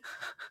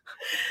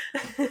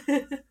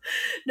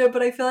 No,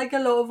 but I feel like a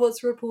lot of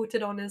what's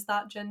reported on is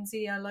that Gen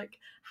Z are like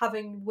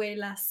having way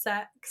less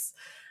sex.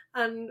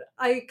 And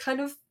I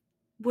kind of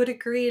would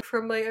agree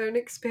from my own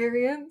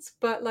experience,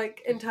 but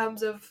like in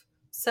terms of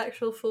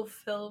sexual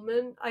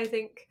fulfillment, I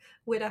think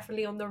we're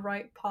definitely on the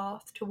right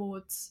path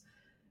towards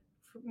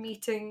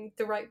meeting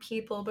the right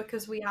people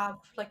because we have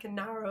like a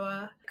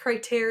narrower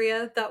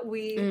criteria that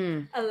we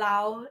Mm.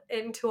 allow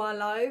into our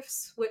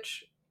lives,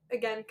 which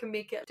again can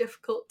make it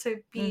difficult to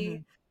Hmm.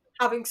 be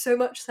having so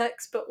much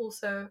sex, but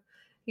also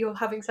you're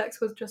having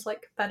sex with just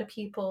like better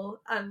people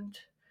and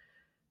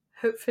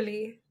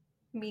hopefully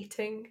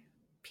meeting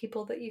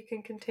people that you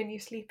can continue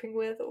sleeping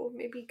with or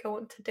maybe go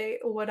on to date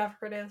or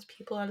whatever it is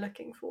people are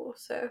looking for.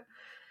 So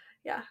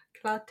yeah,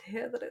 glad to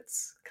hear that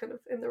it's kind of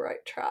in the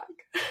right track.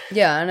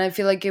 Yeah, and I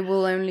feel like it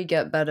will only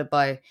get better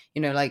by,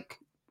 you know, like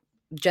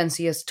Gen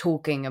Z is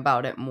talking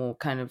about it more,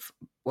 kind of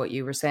what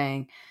you were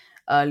saying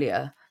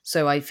earlier.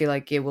 So I feel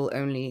like it will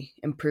only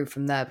improve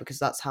from there, because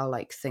that's how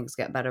like things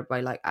get better,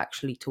 by like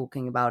actually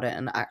talking about it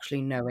and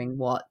actually knowing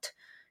what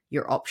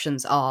your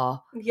options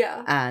are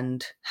Yeah.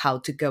 and how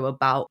to go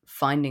about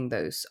finding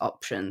those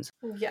options.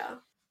 Yeah.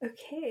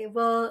 Okay,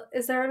 well,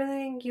 is there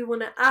anything you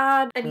want to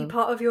add? Any So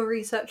part of your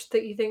research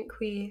that you think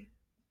we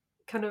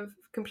kind of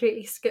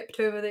completely skipped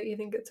over that you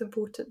think it's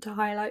important to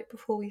highlight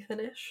before we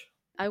finish?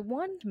 I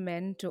want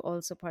men to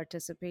also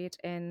participate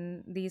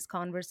in these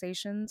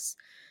conversations.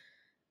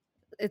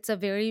 It's a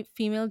very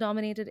female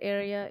dominated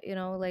area,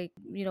 like,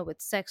 with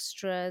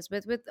Sextras,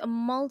 with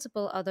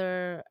multiple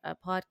other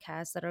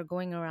podcasts that are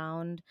going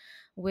around,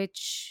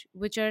 which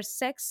are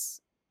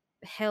sexual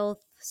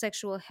health,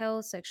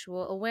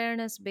 sexual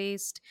awareness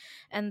based,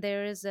 and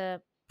there is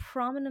a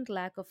prominent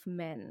lack of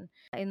men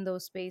in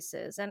those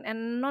spaces,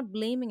 and not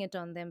blaming it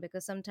on them,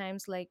 because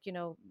sometimes, like,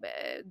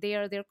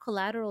 they're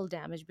collateral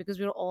damage, because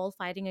we're all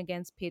fighting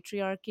against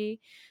patriarchy.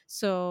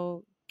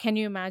 So can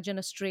you imagine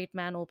a straight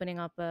man opening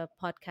up a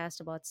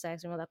podcast about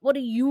sex, and we're like, what do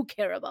you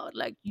care about?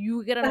 Like,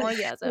 you get an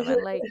orgasm,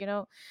 and like,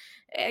 yada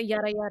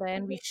yada,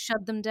 and we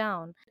shut them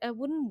down. I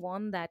wouldn't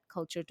want that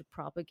culture to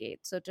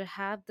propagate. So to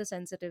have the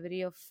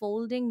sensitivity of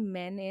folding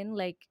men in,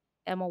 like,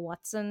 Emma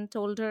Watson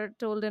told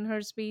in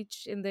her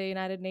speech in the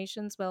United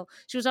Nations. Well,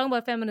 she was talking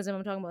about feminism,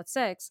 I'm talking about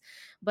sex,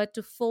 but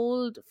to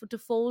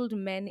fold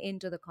men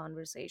into the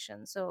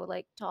conversation. So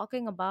like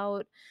talking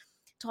about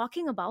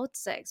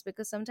sex,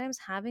 because sometimes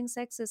having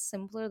sex is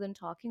simpler than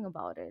talking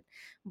about it.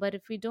 But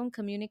if we don't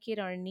communicate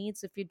our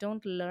needs, if we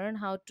don't learn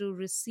how to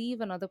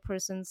receive another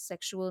person's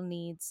sexual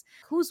needs,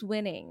 who's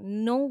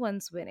winning? No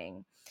one's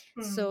winning.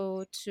 Mm. So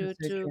That's so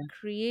to true.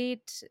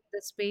 create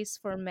the space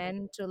for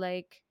men to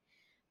like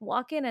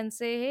walk in and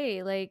say,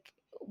 hey, like,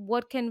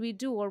 what can we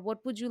do, or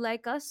what would you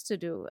like us to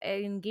do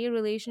in gay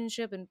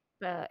relationship, in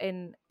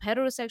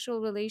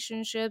heterosexual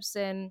relationships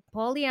and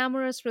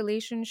polyamorous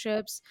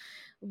relationships.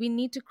 We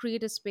need to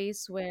create a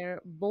space where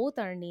both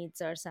our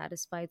needs are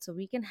satisfied so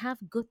we can have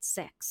good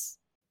sex.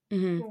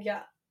 Hmm.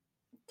 Yeah,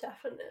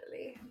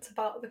 definitely. It's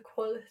about the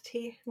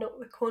quality, not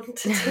the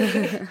quantity.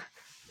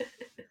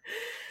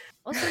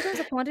 Or sometimes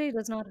the quantity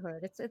does not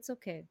hurt. It's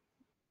okay.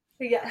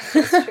 Yes,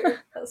 that's true.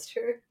 That's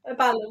true. A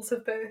balance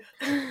of both.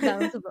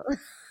 Balanceable.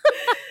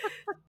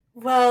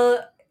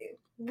 Well,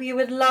 we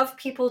would love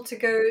people to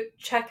go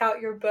check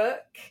out your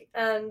book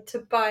and to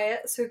buy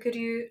it. So could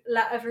you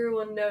let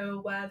everyone know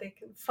where they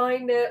can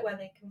find it, where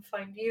they can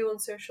find you on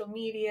social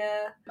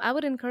media? I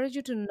would encourage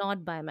you to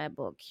not buy my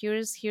book.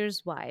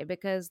 Here's why.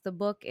 Because the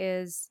book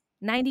is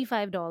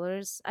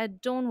 $95. I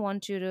don't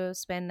want you to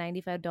spend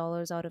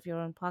 $95 out of your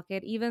own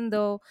pocket, even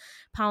though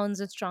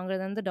pounds is stronger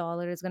than the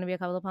dollar. It's going to be a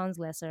couple of pounds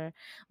lesser.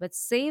 But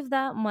save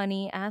that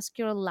money, ask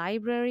your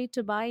library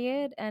to buy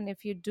it. And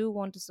if you do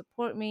want to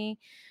support me,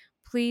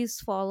 please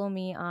follow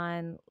me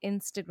on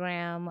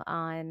Instagram,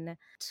 on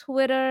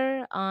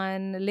Twitter,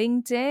 on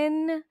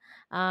LinkedIn.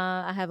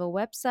 I have a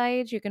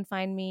website. You can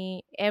find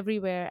me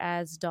everywhere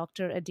as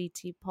Dr.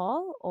 Aditi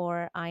Paul,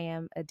 or I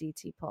am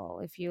Aditi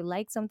Paul. If you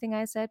like something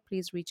I said,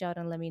 please reach out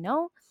and let me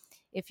know.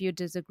 If you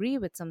disagree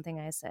with something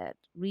I said,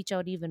 reach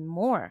out even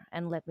more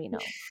and let me know.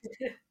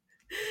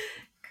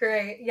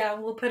 Great. Yeah,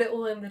 we'll put it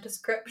all in the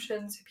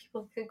description so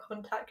people can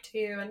contact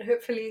you, and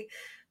hopefully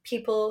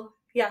people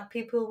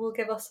will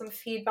give us some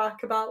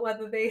feedback about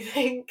whether they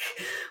think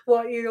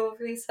what your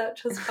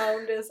research has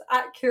found is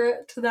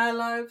accurate to their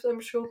lives. I'm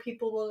sure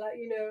people will let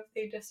you know if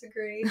they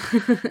disagree.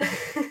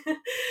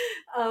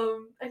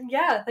 And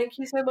yeah, thank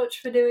you so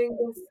much for doing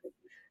this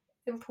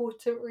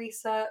important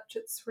research.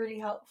 It's really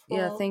Yeah,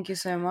 helpful. thank you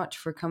so much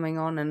for coming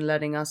on and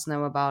letting us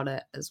know about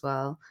it as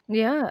well.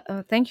 Yeah,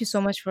 thank you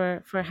so much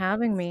for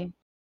having me.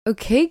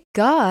 Okay,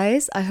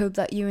 guys, I hope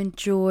that you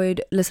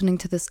enjoyed listening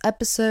to this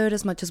episode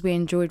as much as we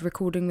enjoyed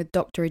recording with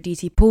Dr.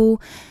 Aditi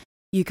Paul.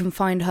 You can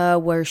find her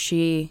where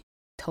she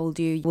told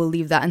you. We'll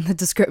leave that in the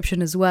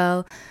description as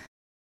well.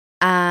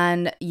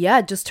 And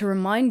yeah, just to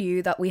remind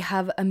you that we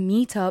have a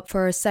meetup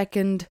for our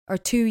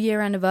 2-year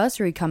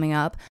anniversary coming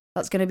up.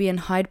 That's going to be in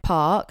Hyde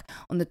Park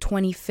on the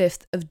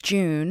 25th of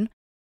June.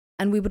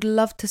 And we would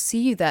love to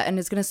see you there. And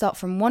it's going to start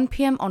from 1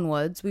 p.m.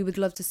 onwards. We would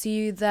love to see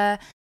you there.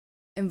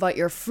 Invite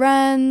your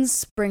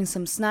friends, bring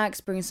some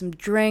snacks, bring some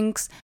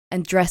drinks,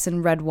 and dress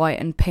in red, white,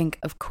 and pink,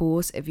 of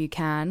course, if you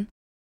can.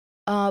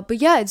 But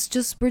yeah,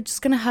 we're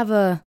just gonna have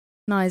a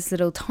nice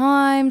little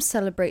time,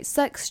 celebrate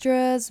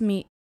Sextras,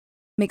 make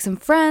some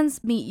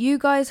friends, meet you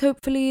guys,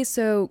 hopefully.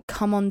 So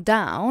come on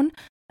down,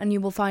 and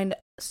you will find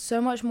so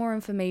much more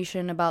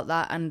information about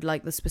that, and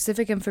like the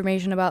specific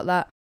information about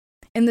that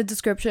in the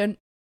description,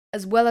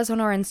 as well as on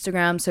our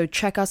Instagram. So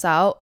check us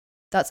out.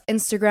 That's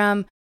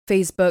Instagram,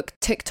 Facebook,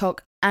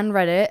 TikTok, and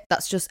Reddit.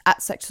 That's just at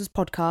Sextras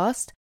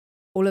Podcast,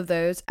 all of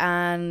those.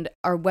 And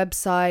our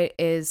website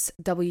is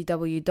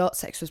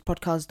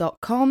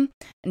www.sextraspodcast.com,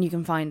 and you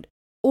can find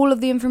all of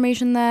the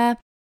information there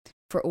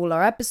for all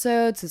our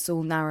episodes. It's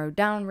all narrowed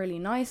down really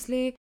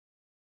nicely.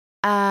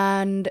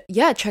 And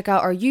yeah, check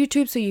out our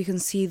YouTube so you can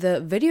see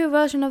the video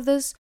version of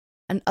this.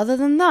 And other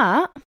than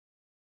that,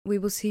 we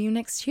will see you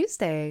next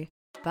Tuesday.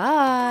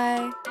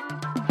 Bye.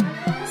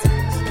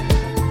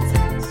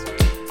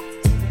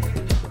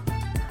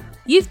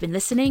 You've been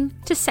listening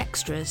to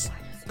Sextras,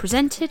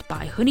 presented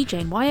by Honey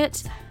Jane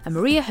Wyatt and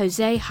Maria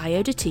Jose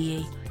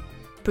Hayodatiyi,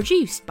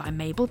 produced by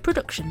Mabel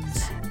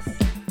Productions.